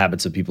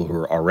habits of people who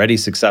are already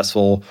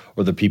successful,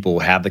 or the people who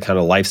have the kind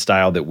of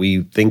lifestyle that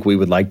we think we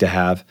would like to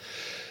have.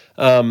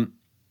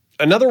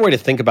 Another way to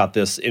think about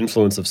this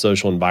influence of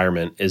social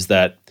environment is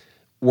that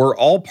we're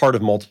all part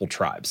of multiple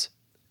tribes.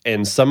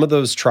 And some of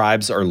those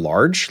tribes are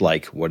large,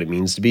 like what it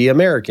means to be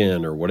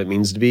American or what it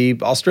means to be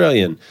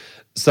Australian.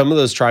 Some of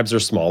those tribes are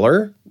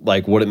smaller,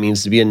 like what it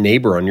means to be a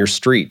neighbor on your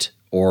street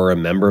or a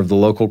member of the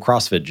local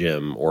CrossFit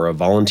gym or a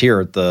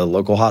volunteer at the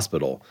local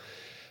hospital.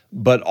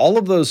 But all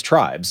of those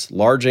tribes,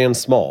 large and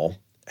small,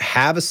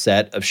 have a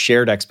set of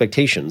shared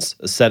expectations,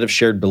 a set of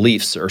shared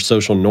beliefs or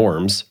social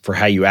norms for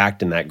how you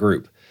act in that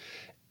group.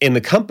 In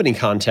the company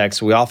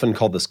context, we often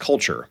call this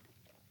culture.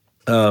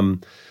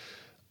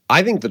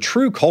 I think the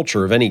true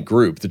culture of any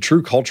group, the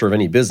true culture of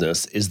any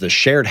business is the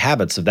shared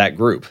habits of that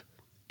group.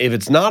 If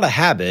it's not a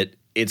habit,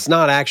 it's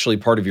not actually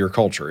part of your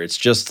culture. It's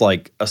just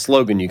like a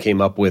slogan you came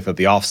up with at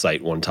the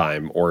offsite one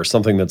time or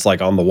something that's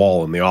like on the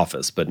wall in the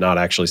office, but not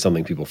actually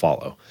something people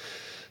follow.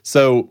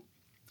 So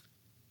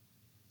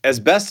as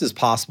best as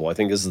possible, I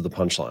think this is the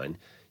punchline,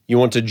 you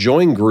want to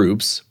join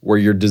groups where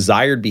your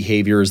desired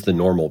behavior is the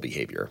normal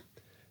behavior.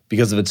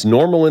 Because if it's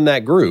normal in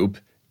that group,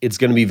 it's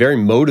going to be very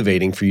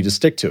motivating for you to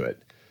stick to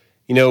it.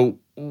 You know,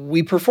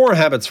 we perform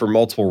habits for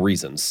multiple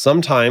reasons.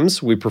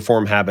 Sometimes we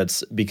perform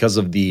habits because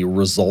of the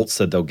results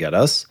that they'll get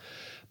us,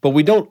 but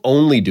we don't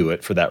only do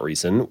it for that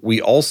reason.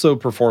 We also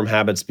perform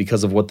habits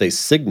because of what they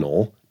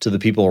signal to the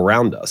people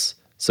around us.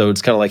 So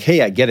it's kind of like,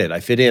 hey, I get it. I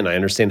fit in. I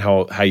understand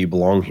how you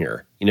belong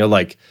here. You know,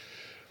 like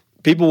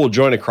people will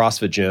join a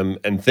CrossFit gym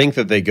and think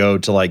that they go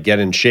to like get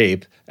in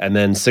shape. And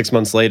then 6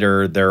 months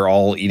later, they're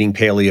all eating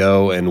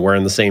paleo and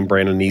wearing the same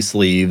brand of knee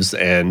sleeves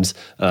and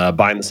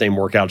buying the same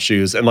workout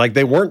shoes. And like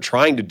they weren't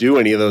trying to do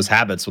any of those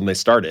habits when they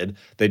started.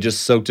 They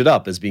just soaked it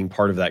up as being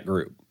part of that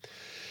group.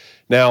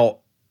 Now,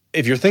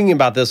 if you're thinking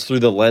about this through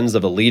the lens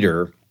of a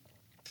leader,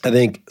 I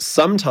think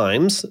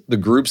sometimes the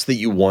groups that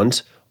you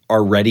want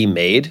are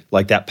ready-made,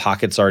 like that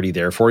pocket's already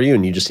there for you,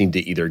 and you just need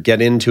to either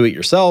get into it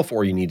yourself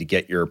or you need to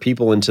get your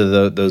people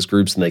into those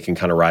groups and they can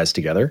kind of rise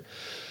together.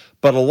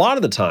 But a lot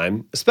of the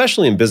time,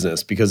 especially in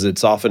business, because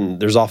there's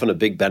often a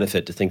big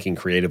benefit to thinking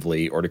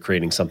creatively or to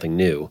creating something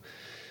new,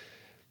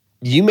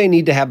 you may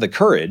need to have the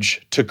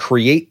courage to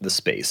create the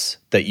space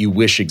that you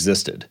wish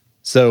existed.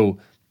 So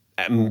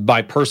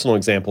my personal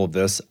example of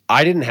this,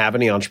 I didn't have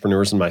any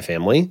entrepreneurs in my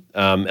family,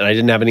 and I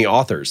didn't have any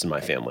authors in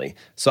my family.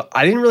 So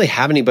I didn't really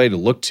have anybody to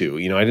look to.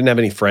 You know, I didn't have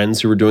any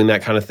friends who were doing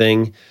that kind of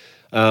thing.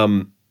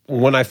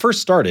 When I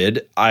first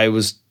started, I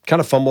was kind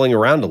of fumbling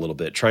around a little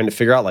bit, trying to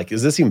figure out, like,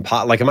 is this even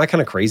am I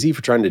kind of crazy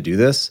for trying to do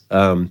this?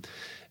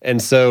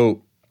 And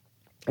so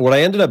what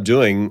I ended up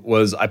doing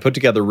was I put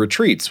together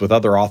retreats with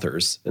other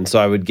authors. And so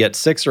I would get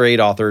 6 or 8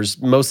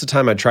 authors. Most of the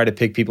time, I'd try to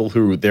pick people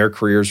who their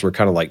careers were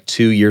kind of like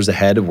 2 years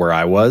ahead of where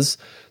I was.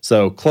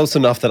 So close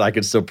enough that I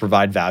could still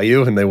provide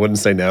value and they wouldn't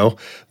say no.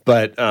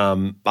 But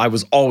I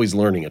was always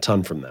learning a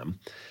ton from them.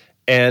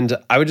 And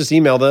I would just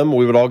email them.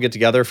 We would all get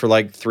together for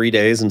like 3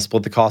 days and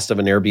split the cost of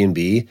an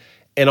Airbnb.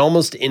 And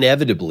almost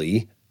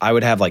inevitably, I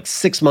would have like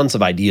 6 months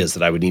of ideas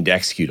that I would need to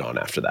execute on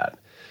after that.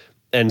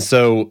 And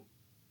so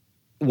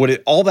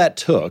all that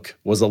took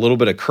was a little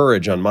bit of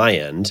courage on my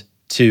end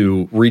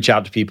to reach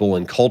out to people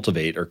and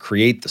cultivate or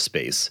create the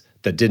space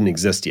that didn't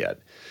exist yet.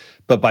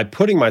 But by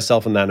putting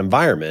myself in that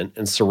environment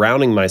and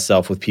surrounding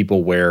myself with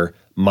people where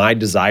my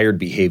desired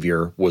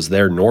behavior was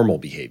their normal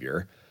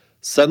behavior,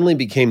 suddenly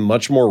became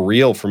much more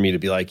real for me to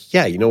be like,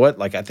 yeah, you know what?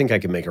 Like, I think I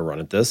can make a run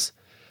at this.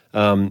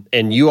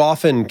 And you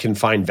often can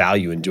find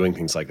value in doing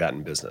things like that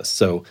in business.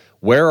 So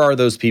where are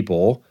those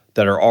people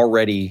that are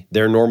already,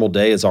 their normal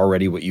day is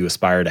already what you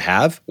aspire to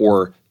have?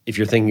 Or if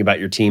you're thinking about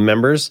your team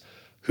members,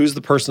 who's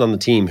the person on the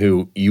team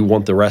who you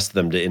want the rest of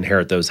them to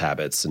inherit those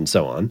habits and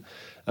so on?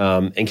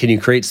 And can you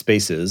create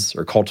spaces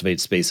or cultivate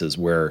spaces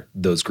where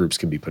those groups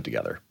can be put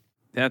together?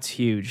 That's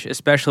huge,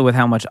 especially with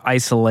how much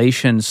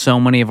isolation so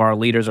many of our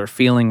leaders are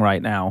feeling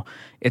right now.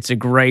 It's a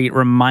great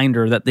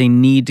reminder that they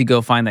need to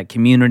go find that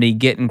community,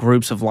 get in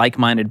groups of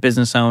like-minded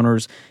business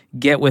owners,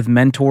 get with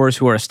mentors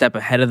who are a step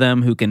ahead of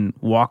them, who can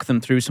walk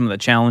them through some of the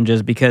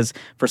challenges. Because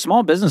for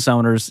small business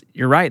owners,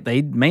 you're right,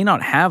 they may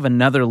not have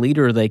another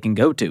leader they can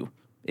go to.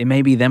 It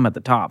may be them at the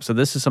top. So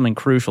this is something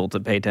crucial to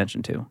pay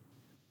attention to.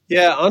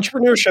 Yeah,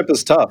 entrepreneurship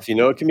is tough. You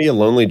know, it can be a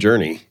lonely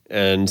journey.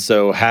 And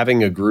so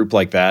having a group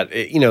like that,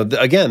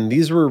 again,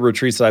 these were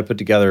retreats that I put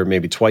together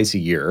maybe twice a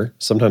year,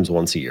 sometimes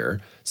once a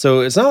year. So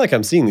it's not like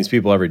I'm seeing these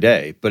people every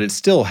day, but it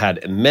still had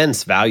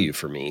immense value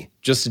for me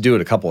just to do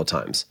it a couple of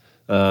times.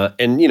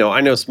 And,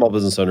 I know small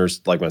business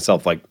owners like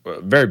myself,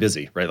 very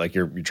busy, right? Like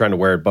you're trying to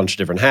wear a bunch of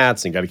different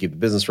hats and got to keep the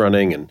business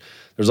running. And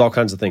there's all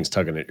kinds of things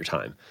tugging at your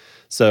time.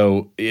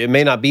 So it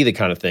may not be the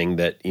kind of thing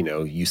that,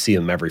 you see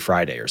them every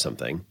Friday or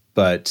something,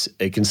 but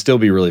it can still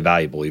be really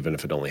valuable, even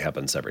if it only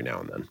happens every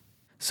now and then.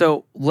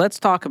 So let's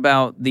talk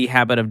about the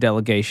habit of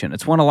delegation.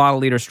 It's one a lot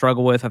of leaders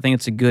struggle with. I think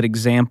it's a good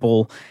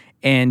example.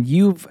 And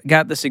you've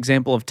got this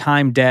example of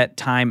time debt,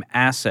 time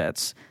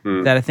assets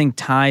that I think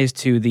ties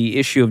to the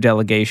issue of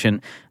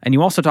delegation. And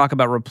you also talk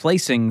about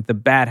replacing the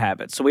bad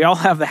habits. So we all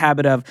have the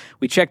habit of,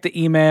 we check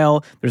the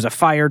email, there's a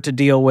fire to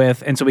deal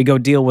with, and so we go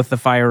deal with the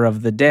fire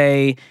of the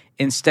day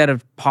instead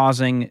of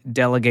pausing,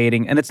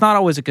 delegating. And it's not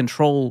always a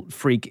control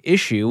freak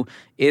issue.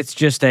 It's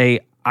just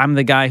I'm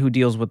the guy who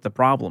deals with the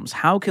problems.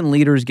 How can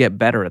leaders get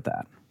better at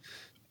that?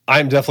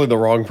 I'm definitely the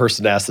wrong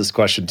person to ask this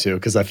question to,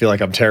 because I feel like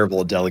I'm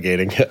terrible at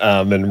delegating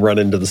and run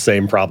into the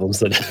same problems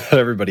that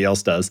everybody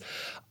else does.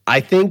 I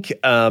think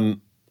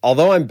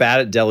although I'm bad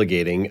at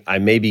delegating, I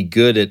may be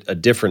good at a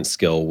different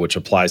skill which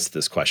applies to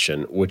this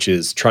question, which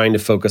is trying to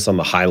focus on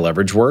the high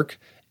leverage work.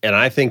 And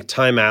I think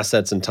time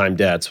assets and time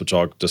debts, which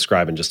I'll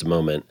describe in just a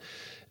moment,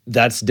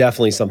 that's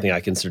definitely something I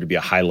consider to be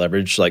a high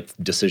leverage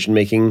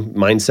decision-making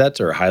mindset,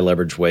 or a high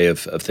leverage way of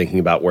thinking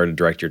about where to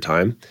direct your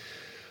time.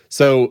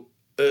 So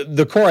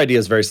the core idea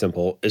is very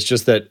simple. It's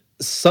just that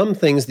some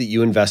things that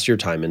you invest your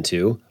time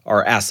into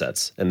are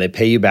assets, and they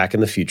pay you back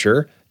in the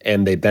future,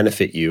 and they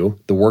benefit you.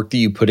 The work that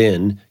you put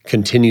in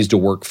continues to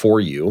work for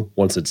you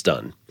once it's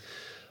done.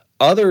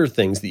 Other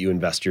things that you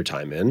invest your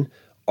time in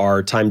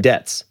are time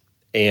debts.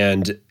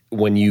 And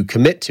when you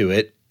commit to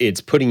it,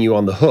 it's putting you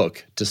on the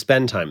hook to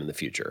spend time in the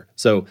future.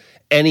 So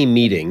any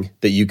meeting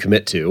that you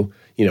commit to,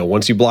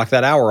 once you block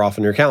that hour off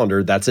on your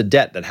calendar, that's a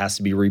debt that has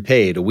to be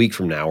repaid a week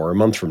from now or a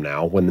month from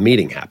now when the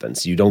meeting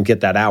happens. You don't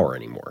get that hour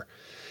anymore.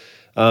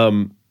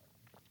 I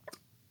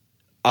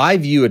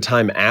view a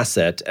time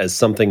asset as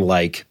something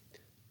like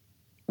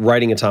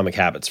writing Atomic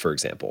Habits, for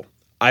example.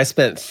 I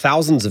spent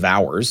thousands of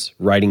hours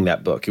writing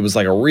that book. It was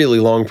like a really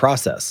long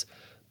process.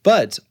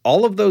 But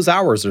all of those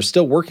hours are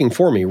still working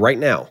for me right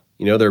now.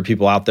 There are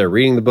people out there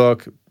reading the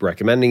book,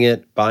 recommending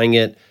it, buying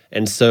it.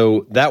 And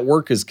so that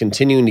work is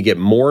continuing to get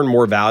more and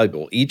more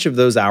valuable. Each of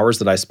those hours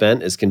that I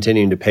spent is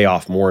continuing to pay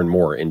off more and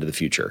more into the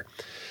future.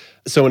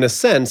 So in a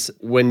sense,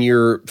 when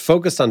you're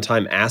focused on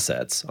time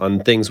assets, on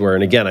things where,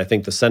 and again, I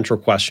think the central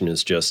question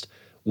is just,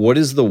 what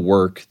is the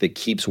work that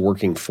keeps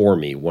working for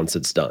me once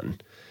it's done?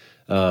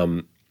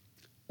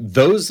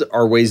 Those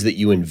are ways that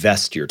you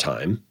invest your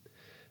time.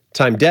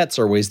 Time debts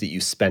are ways that you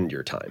spend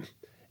your time.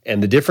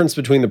 And the difference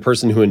between the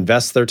person who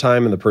invests their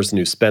time and the person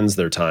who spends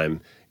their time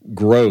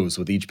grows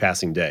with each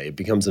passing day. It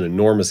becomes an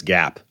enormous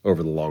gap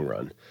over the long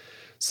run.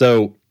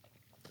 So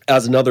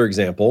as another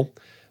example,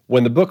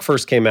 when the book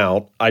first came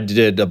out, I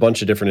did a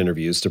bunch of different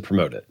interviews to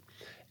promote it.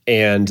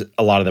 And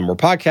a lot of them were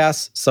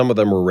podcasts, some of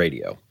them were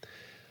radio.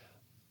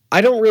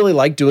 I don't really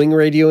like doing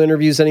radio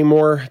interviews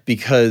anymore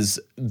because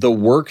the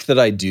work that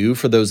I do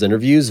for those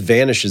interviews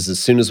vanishes as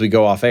soon as we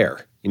go off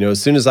air.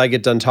 As soon as I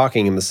get done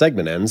talking and the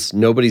segment ends,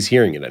 nobody's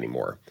hearing it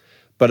anymore.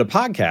 But a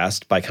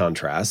podcast, by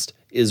contrast,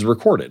 is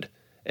recorded.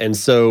 And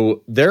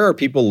so there are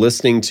people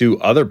listening to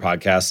other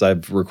podcasts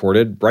I've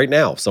recorded right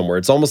now somewhere.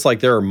 It's almost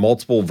like there are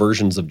multiple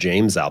versions of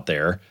James out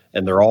there,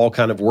 and they're all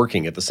kind of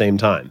working at the same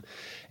time.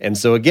 And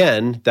so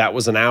again, that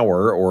was an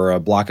hour or a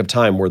block of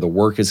time where the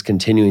work is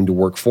continuing to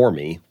work for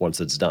me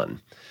once it's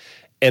done.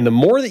 And the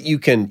more that you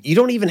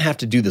don't even have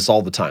to do this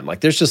all the time. Like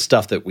there's just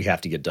stuff that we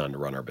have to get done to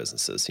run our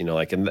businesses,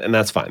 and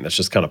that's fine. That's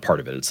just kind of part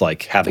of it. It's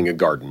like having a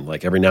garden.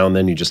 Like every now and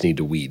then you just need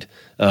to weed.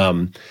 There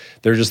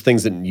are just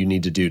things that you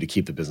need to do to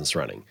keep the business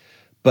running.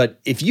 But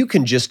if you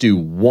can just do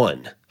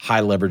one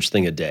high leverage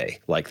thing a day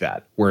like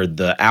that, where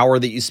the hour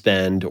that you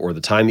spend or the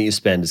time that you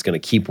spend is going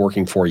to keep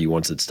working for you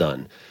once it's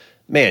done,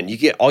 man,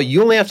 you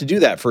only have to do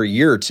that for a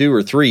year or 2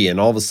 or 3, and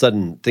all of a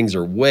sudden things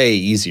are way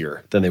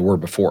easier than they were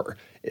before.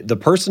 The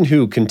person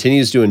who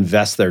continues to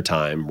invest their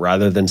time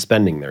rather than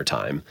spending their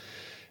time,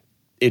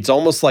 it's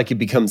almost like it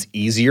becomes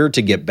easier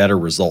to get better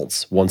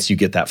results once you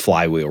get that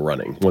flywheel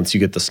running, once you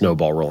get the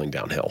snowball rolling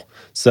downhill.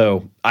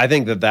 So I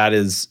think that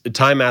is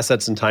time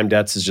assets and time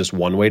debts is just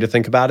one way to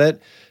think about it.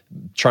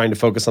 Trying to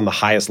focus on the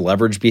highest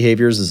leverage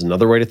behaviors is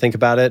another way to think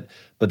about it.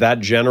 But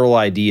that general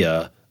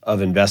idea of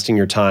investing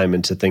your time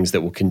into things that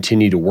will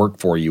continue to work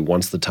for you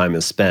once the time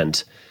is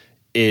spent,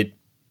 it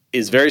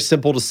is very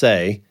simple to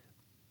say,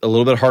 a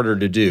little bit harder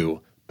to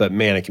do, but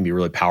man, it can be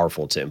really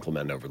powerful to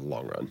implement over the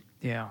long run.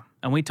 Yeah.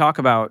 And we talk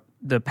about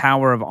the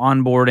power of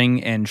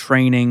onboarding and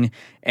training,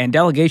 and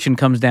delegation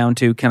comes down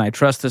to, can I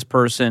trust this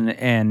person,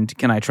 and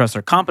can I trust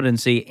their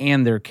competency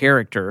and their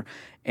character?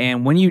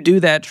 And when you do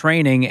that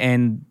training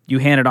and you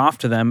hand it off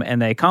to them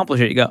and they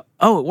accomplish it, you go,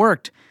 oh, it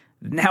worked.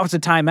 Now it's a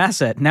time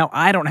asset. Now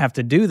I don't have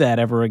to do that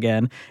ever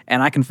again,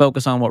 and I can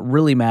focus on what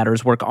really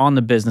matters, work on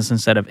the business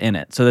instead of in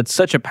it. So that's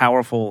such a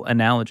powerful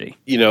analogy.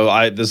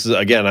 I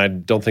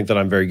don't think that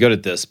I'm very good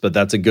at this, but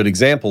that's a good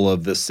example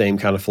of this same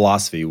kind of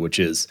philosophy, which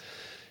is,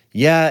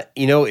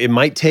 it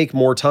might take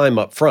more time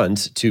up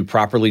front to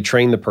properly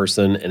train the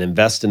person and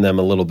invest in them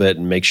a little bit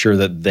and make sure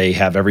that they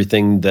have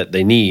everything that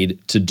they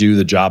need to do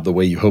the job the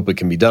way you hope it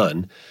can be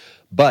done.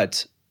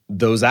 But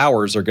those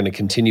hours are going to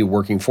continue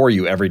working for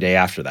you every day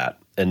after that.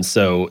 And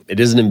so it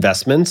is an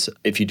investment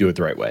if you do it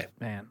the right way.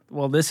 Man,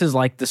 well, this is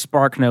like the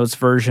Spark Notes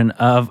version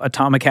of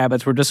Atomic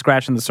Habits. We're just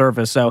scratching the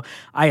surface. So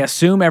I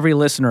assume every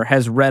listener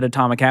has read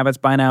Atomic Habits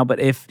by now, but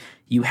if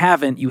you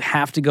haven't, you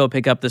have to go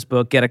pick up this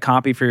book, get a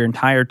copy for your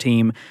entire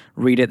team,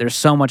 read it. There's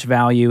so much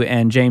value.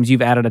 And James,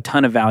 you've added a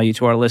ton of value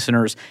to our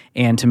listeners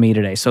and to me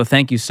today. So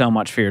thank you so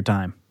much for your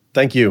time.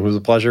 Thank you. It was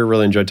a pleasure.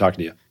 Really enjoyed talking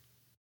to you.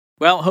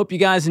 Well, hope you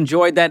guys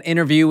enjoyed that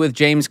interview with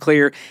James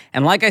Clear.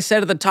 And like I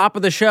said at the top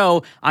of the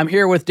show, I'm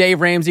here with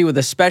Dave Ramsey with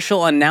a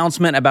special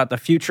announcement about the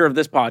future of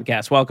this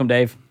podcast. Welcome,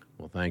 Dave.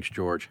 Well, thanks,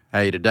 George.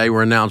 Hey, today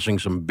we're announcing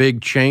some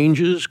big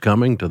changes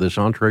coming to this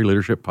Entree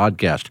Leadership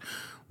Podcast.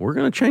 We're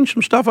going to change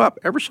some stuff up.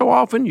 Every so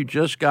often, you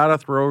just got to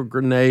throw a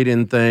grenade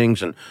in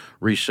things and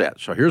reset.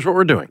 So here's what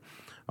we're doing.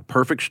 A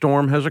perfect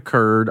storm has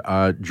occurred.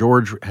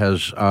 George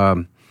has...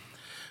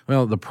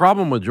 Well, the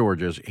problem with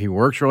George is he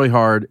works really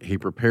hard, he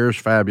prepares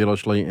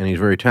fabulously, and he's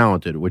very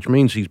talented, which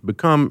means he's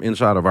become,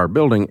 inside of our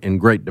building, in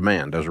great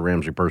demand as a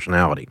Ramsey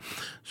personality.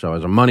 So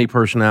as a money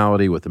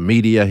personality with the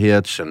media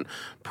hits and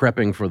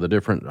prepping for the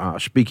different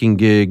speaking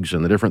gigs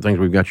and the different things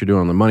we've got you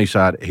doing on the money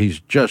side,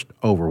 he's just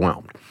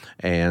overwhelmed.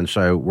 And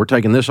so we're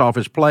taking this off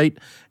his plate,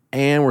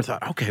 and we're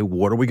thought, okay,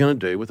 what are we going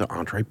to do with the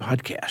Entree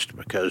Podcast?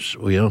 Because,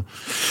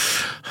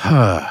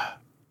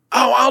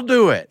 I'll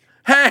do it.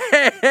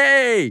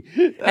 Hey!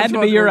 Had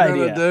to be your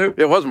idea.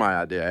 It was my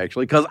idea,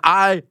 actually, because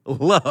I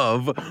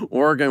love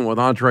working with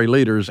Entree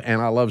leaders,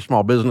 and I love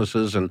small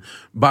businesses. And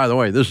by the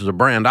way, this is a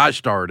brand I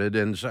started,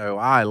 and so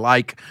I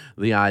like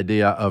the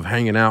idea of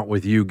hanging out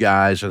with you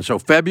guys. And so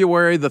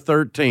February the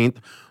 13th,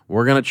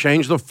 we're going to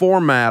change the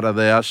format of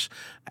this,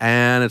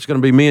 and it's going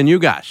to be me and you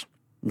guys.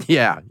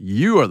 Yeah,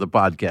 you are the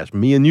podcast,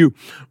 me and you.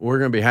 We're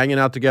going to be hanging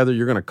out together.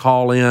 You're going to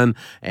call in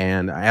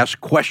and ask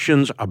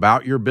questions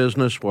about your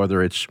business,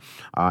 whether it's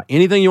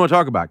anything you want to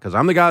talk about, because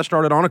I'm the guy that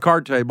started on a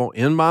card table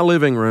in my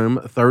living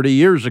room 30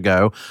 years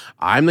ago.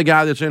 I'm the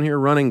guy that's in here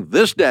running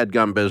this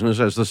dadgum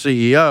business as the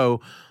CEO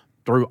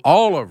through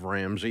all of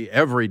Ramsey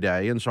every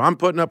day. And so I'm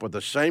putting up with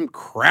the same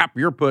crap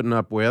you're putting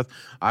up with.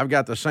 I've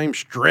got the same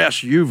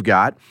stress you've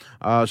got,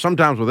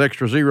 sometimes with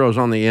extra zeros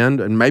on the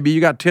end. And maybe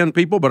you got 10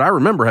 people, but I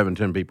remember having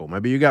 10 people.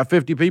 Maybe you got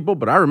 50 people,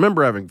 but I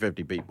remember having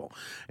 50 people.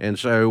 And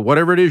so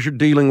whatever it is you're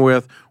dealing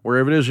with,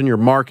 wherever it is in your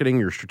marketing,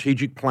 your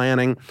strategic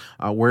planning,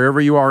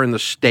 wherever you are in the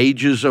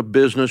stages of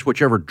business,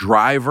 whichever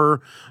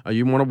driver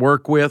you want to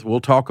work with, we'll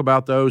talk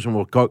about those, and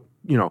we'll go,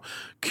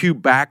 cue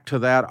back to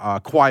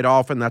that quite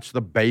often. That's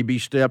the baby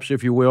steps,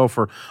 if you will,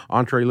 for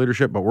Entree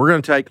Leadership. But we're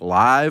going to take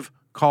live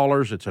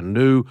callers. It's a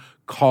new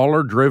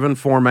caller-driven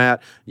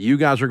format. You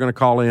guys are going to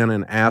call in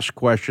and ask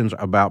questions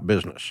about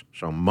business.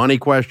 So money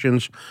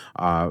questions,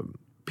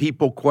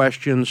 people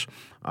questions,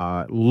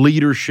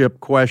 leadership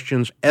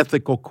questions,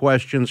 ethical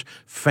questions,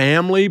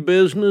 family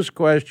business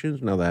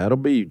questions. Now, that'll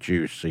be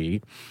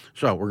juicy.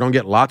 So we're going to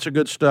get lots of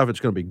good stuff. It's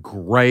going to be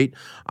great.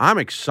 I'm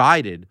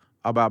excited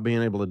about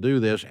being able to do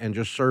this and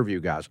just serve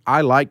you guys. I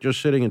like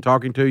just sitting and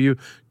talking to you,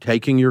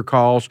 taking your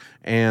calls,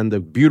 and the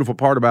beautiful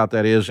part about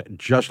that is,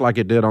 just like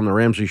it did on the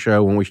Ramsey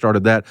Show when we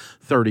started that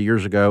 30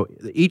 years ago,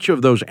 each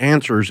of those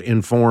answers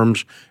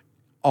informs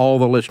all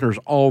the listeners,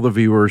 all the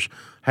viewers.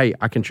 Hey,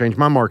 I can change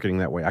my marketing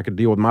that way. I could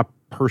deal with my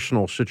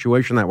personal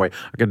situation that way.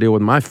 I could deal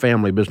with my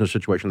family business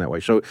situation that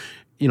way. So,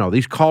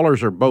 these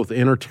callers are both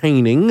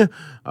entertaining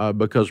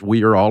because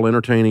we are all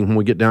entertaining when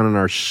we get down in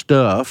our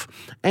stuff,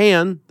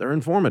 and they're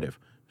informative.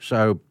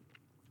 So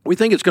we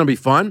think it's going to be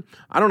fun.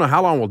 I don't know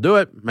how long we'll do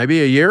it,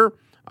 maybe a year,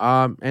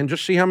 and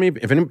just see how many.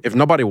 If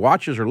nobody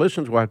watches or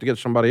listens, we'll have to get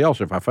somebody else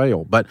if I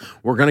fail. But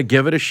we're going to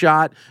give it a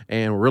shot,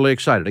 and we're really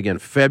excited. Again,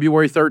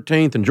 February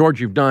 13th. And,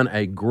 George, you've done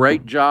a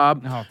great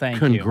job. Oh,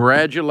 thank you.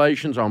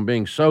 Congratulations on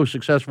being so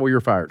successful. You're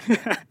fired.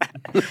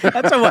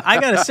 I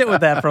got to sit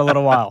with that for a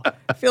little while.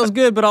 It feels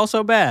good, but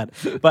also bad.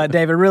 But,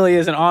 Dave, it really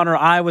is an honor.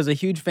 I was a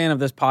huge fan of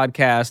this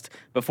podcast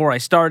before I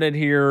started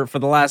here. For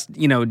the last,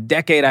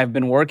 decade I've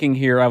been working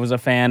here, I was a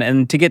fan.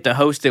 And to get to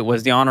host it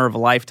was the honor of a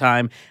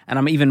lifetime. And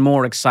I'm even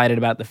more excited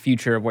about the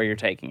future of where you're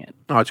taking it.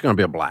 Oh, it's going to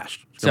be a blast.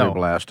 It's going to be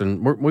a blast.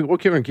 And we're going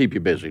to keep you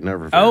busy.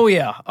 Never fear. Oh,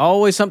 yeah.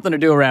 Always something to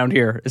do around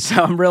here.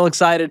 So I'm real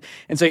excited.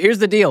 And so here's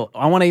the deal.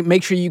 I want to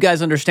make sure you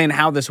guys understand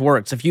how this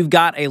works. If you've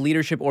got a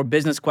leadership or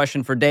business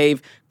question for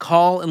Dave,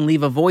 call and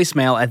leave a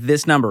voicemail at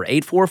this number,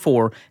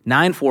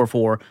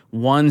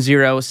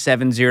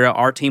 844-944-1070.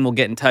 Our team will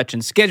get in touch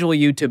and schedule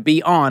you to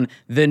be on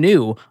the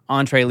new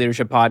Entree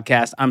Leadership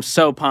Podcast. I'm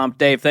so pumped.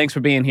 Dave, thanks for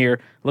being here.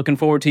 Looking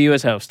forward to you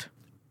as host.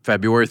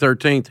 February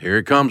 13th. Here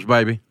it comes,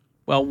 baby.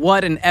 Well,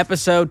 what an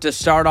episode to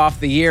start off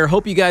the year.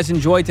 Hope you guys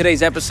enjoyed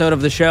today's episode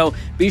of the show.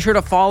 Be sure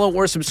to follow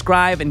or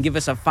subscribe and give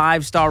us a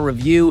 5-star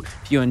review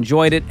if you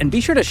enjoyed it. And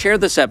be sure to share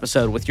this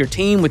episode with your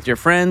team, with your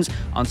friends,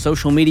 on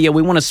social media.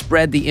 We want to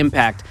spread the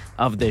impact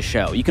of this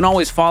show. You can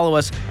always follow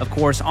us, of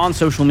course, on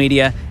social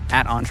media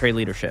at Entree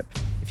Leadership.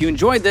 If you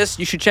enjoyed this,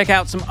 you should check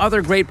out some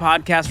other great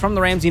podcasts from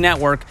the Ramsey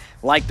Network,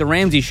 like The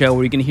Ramsey Show,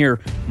 where you can hear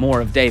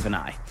more of Dave and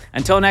I.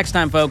 Until next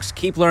time, folks,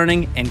 keep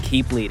learning and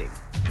keep leading.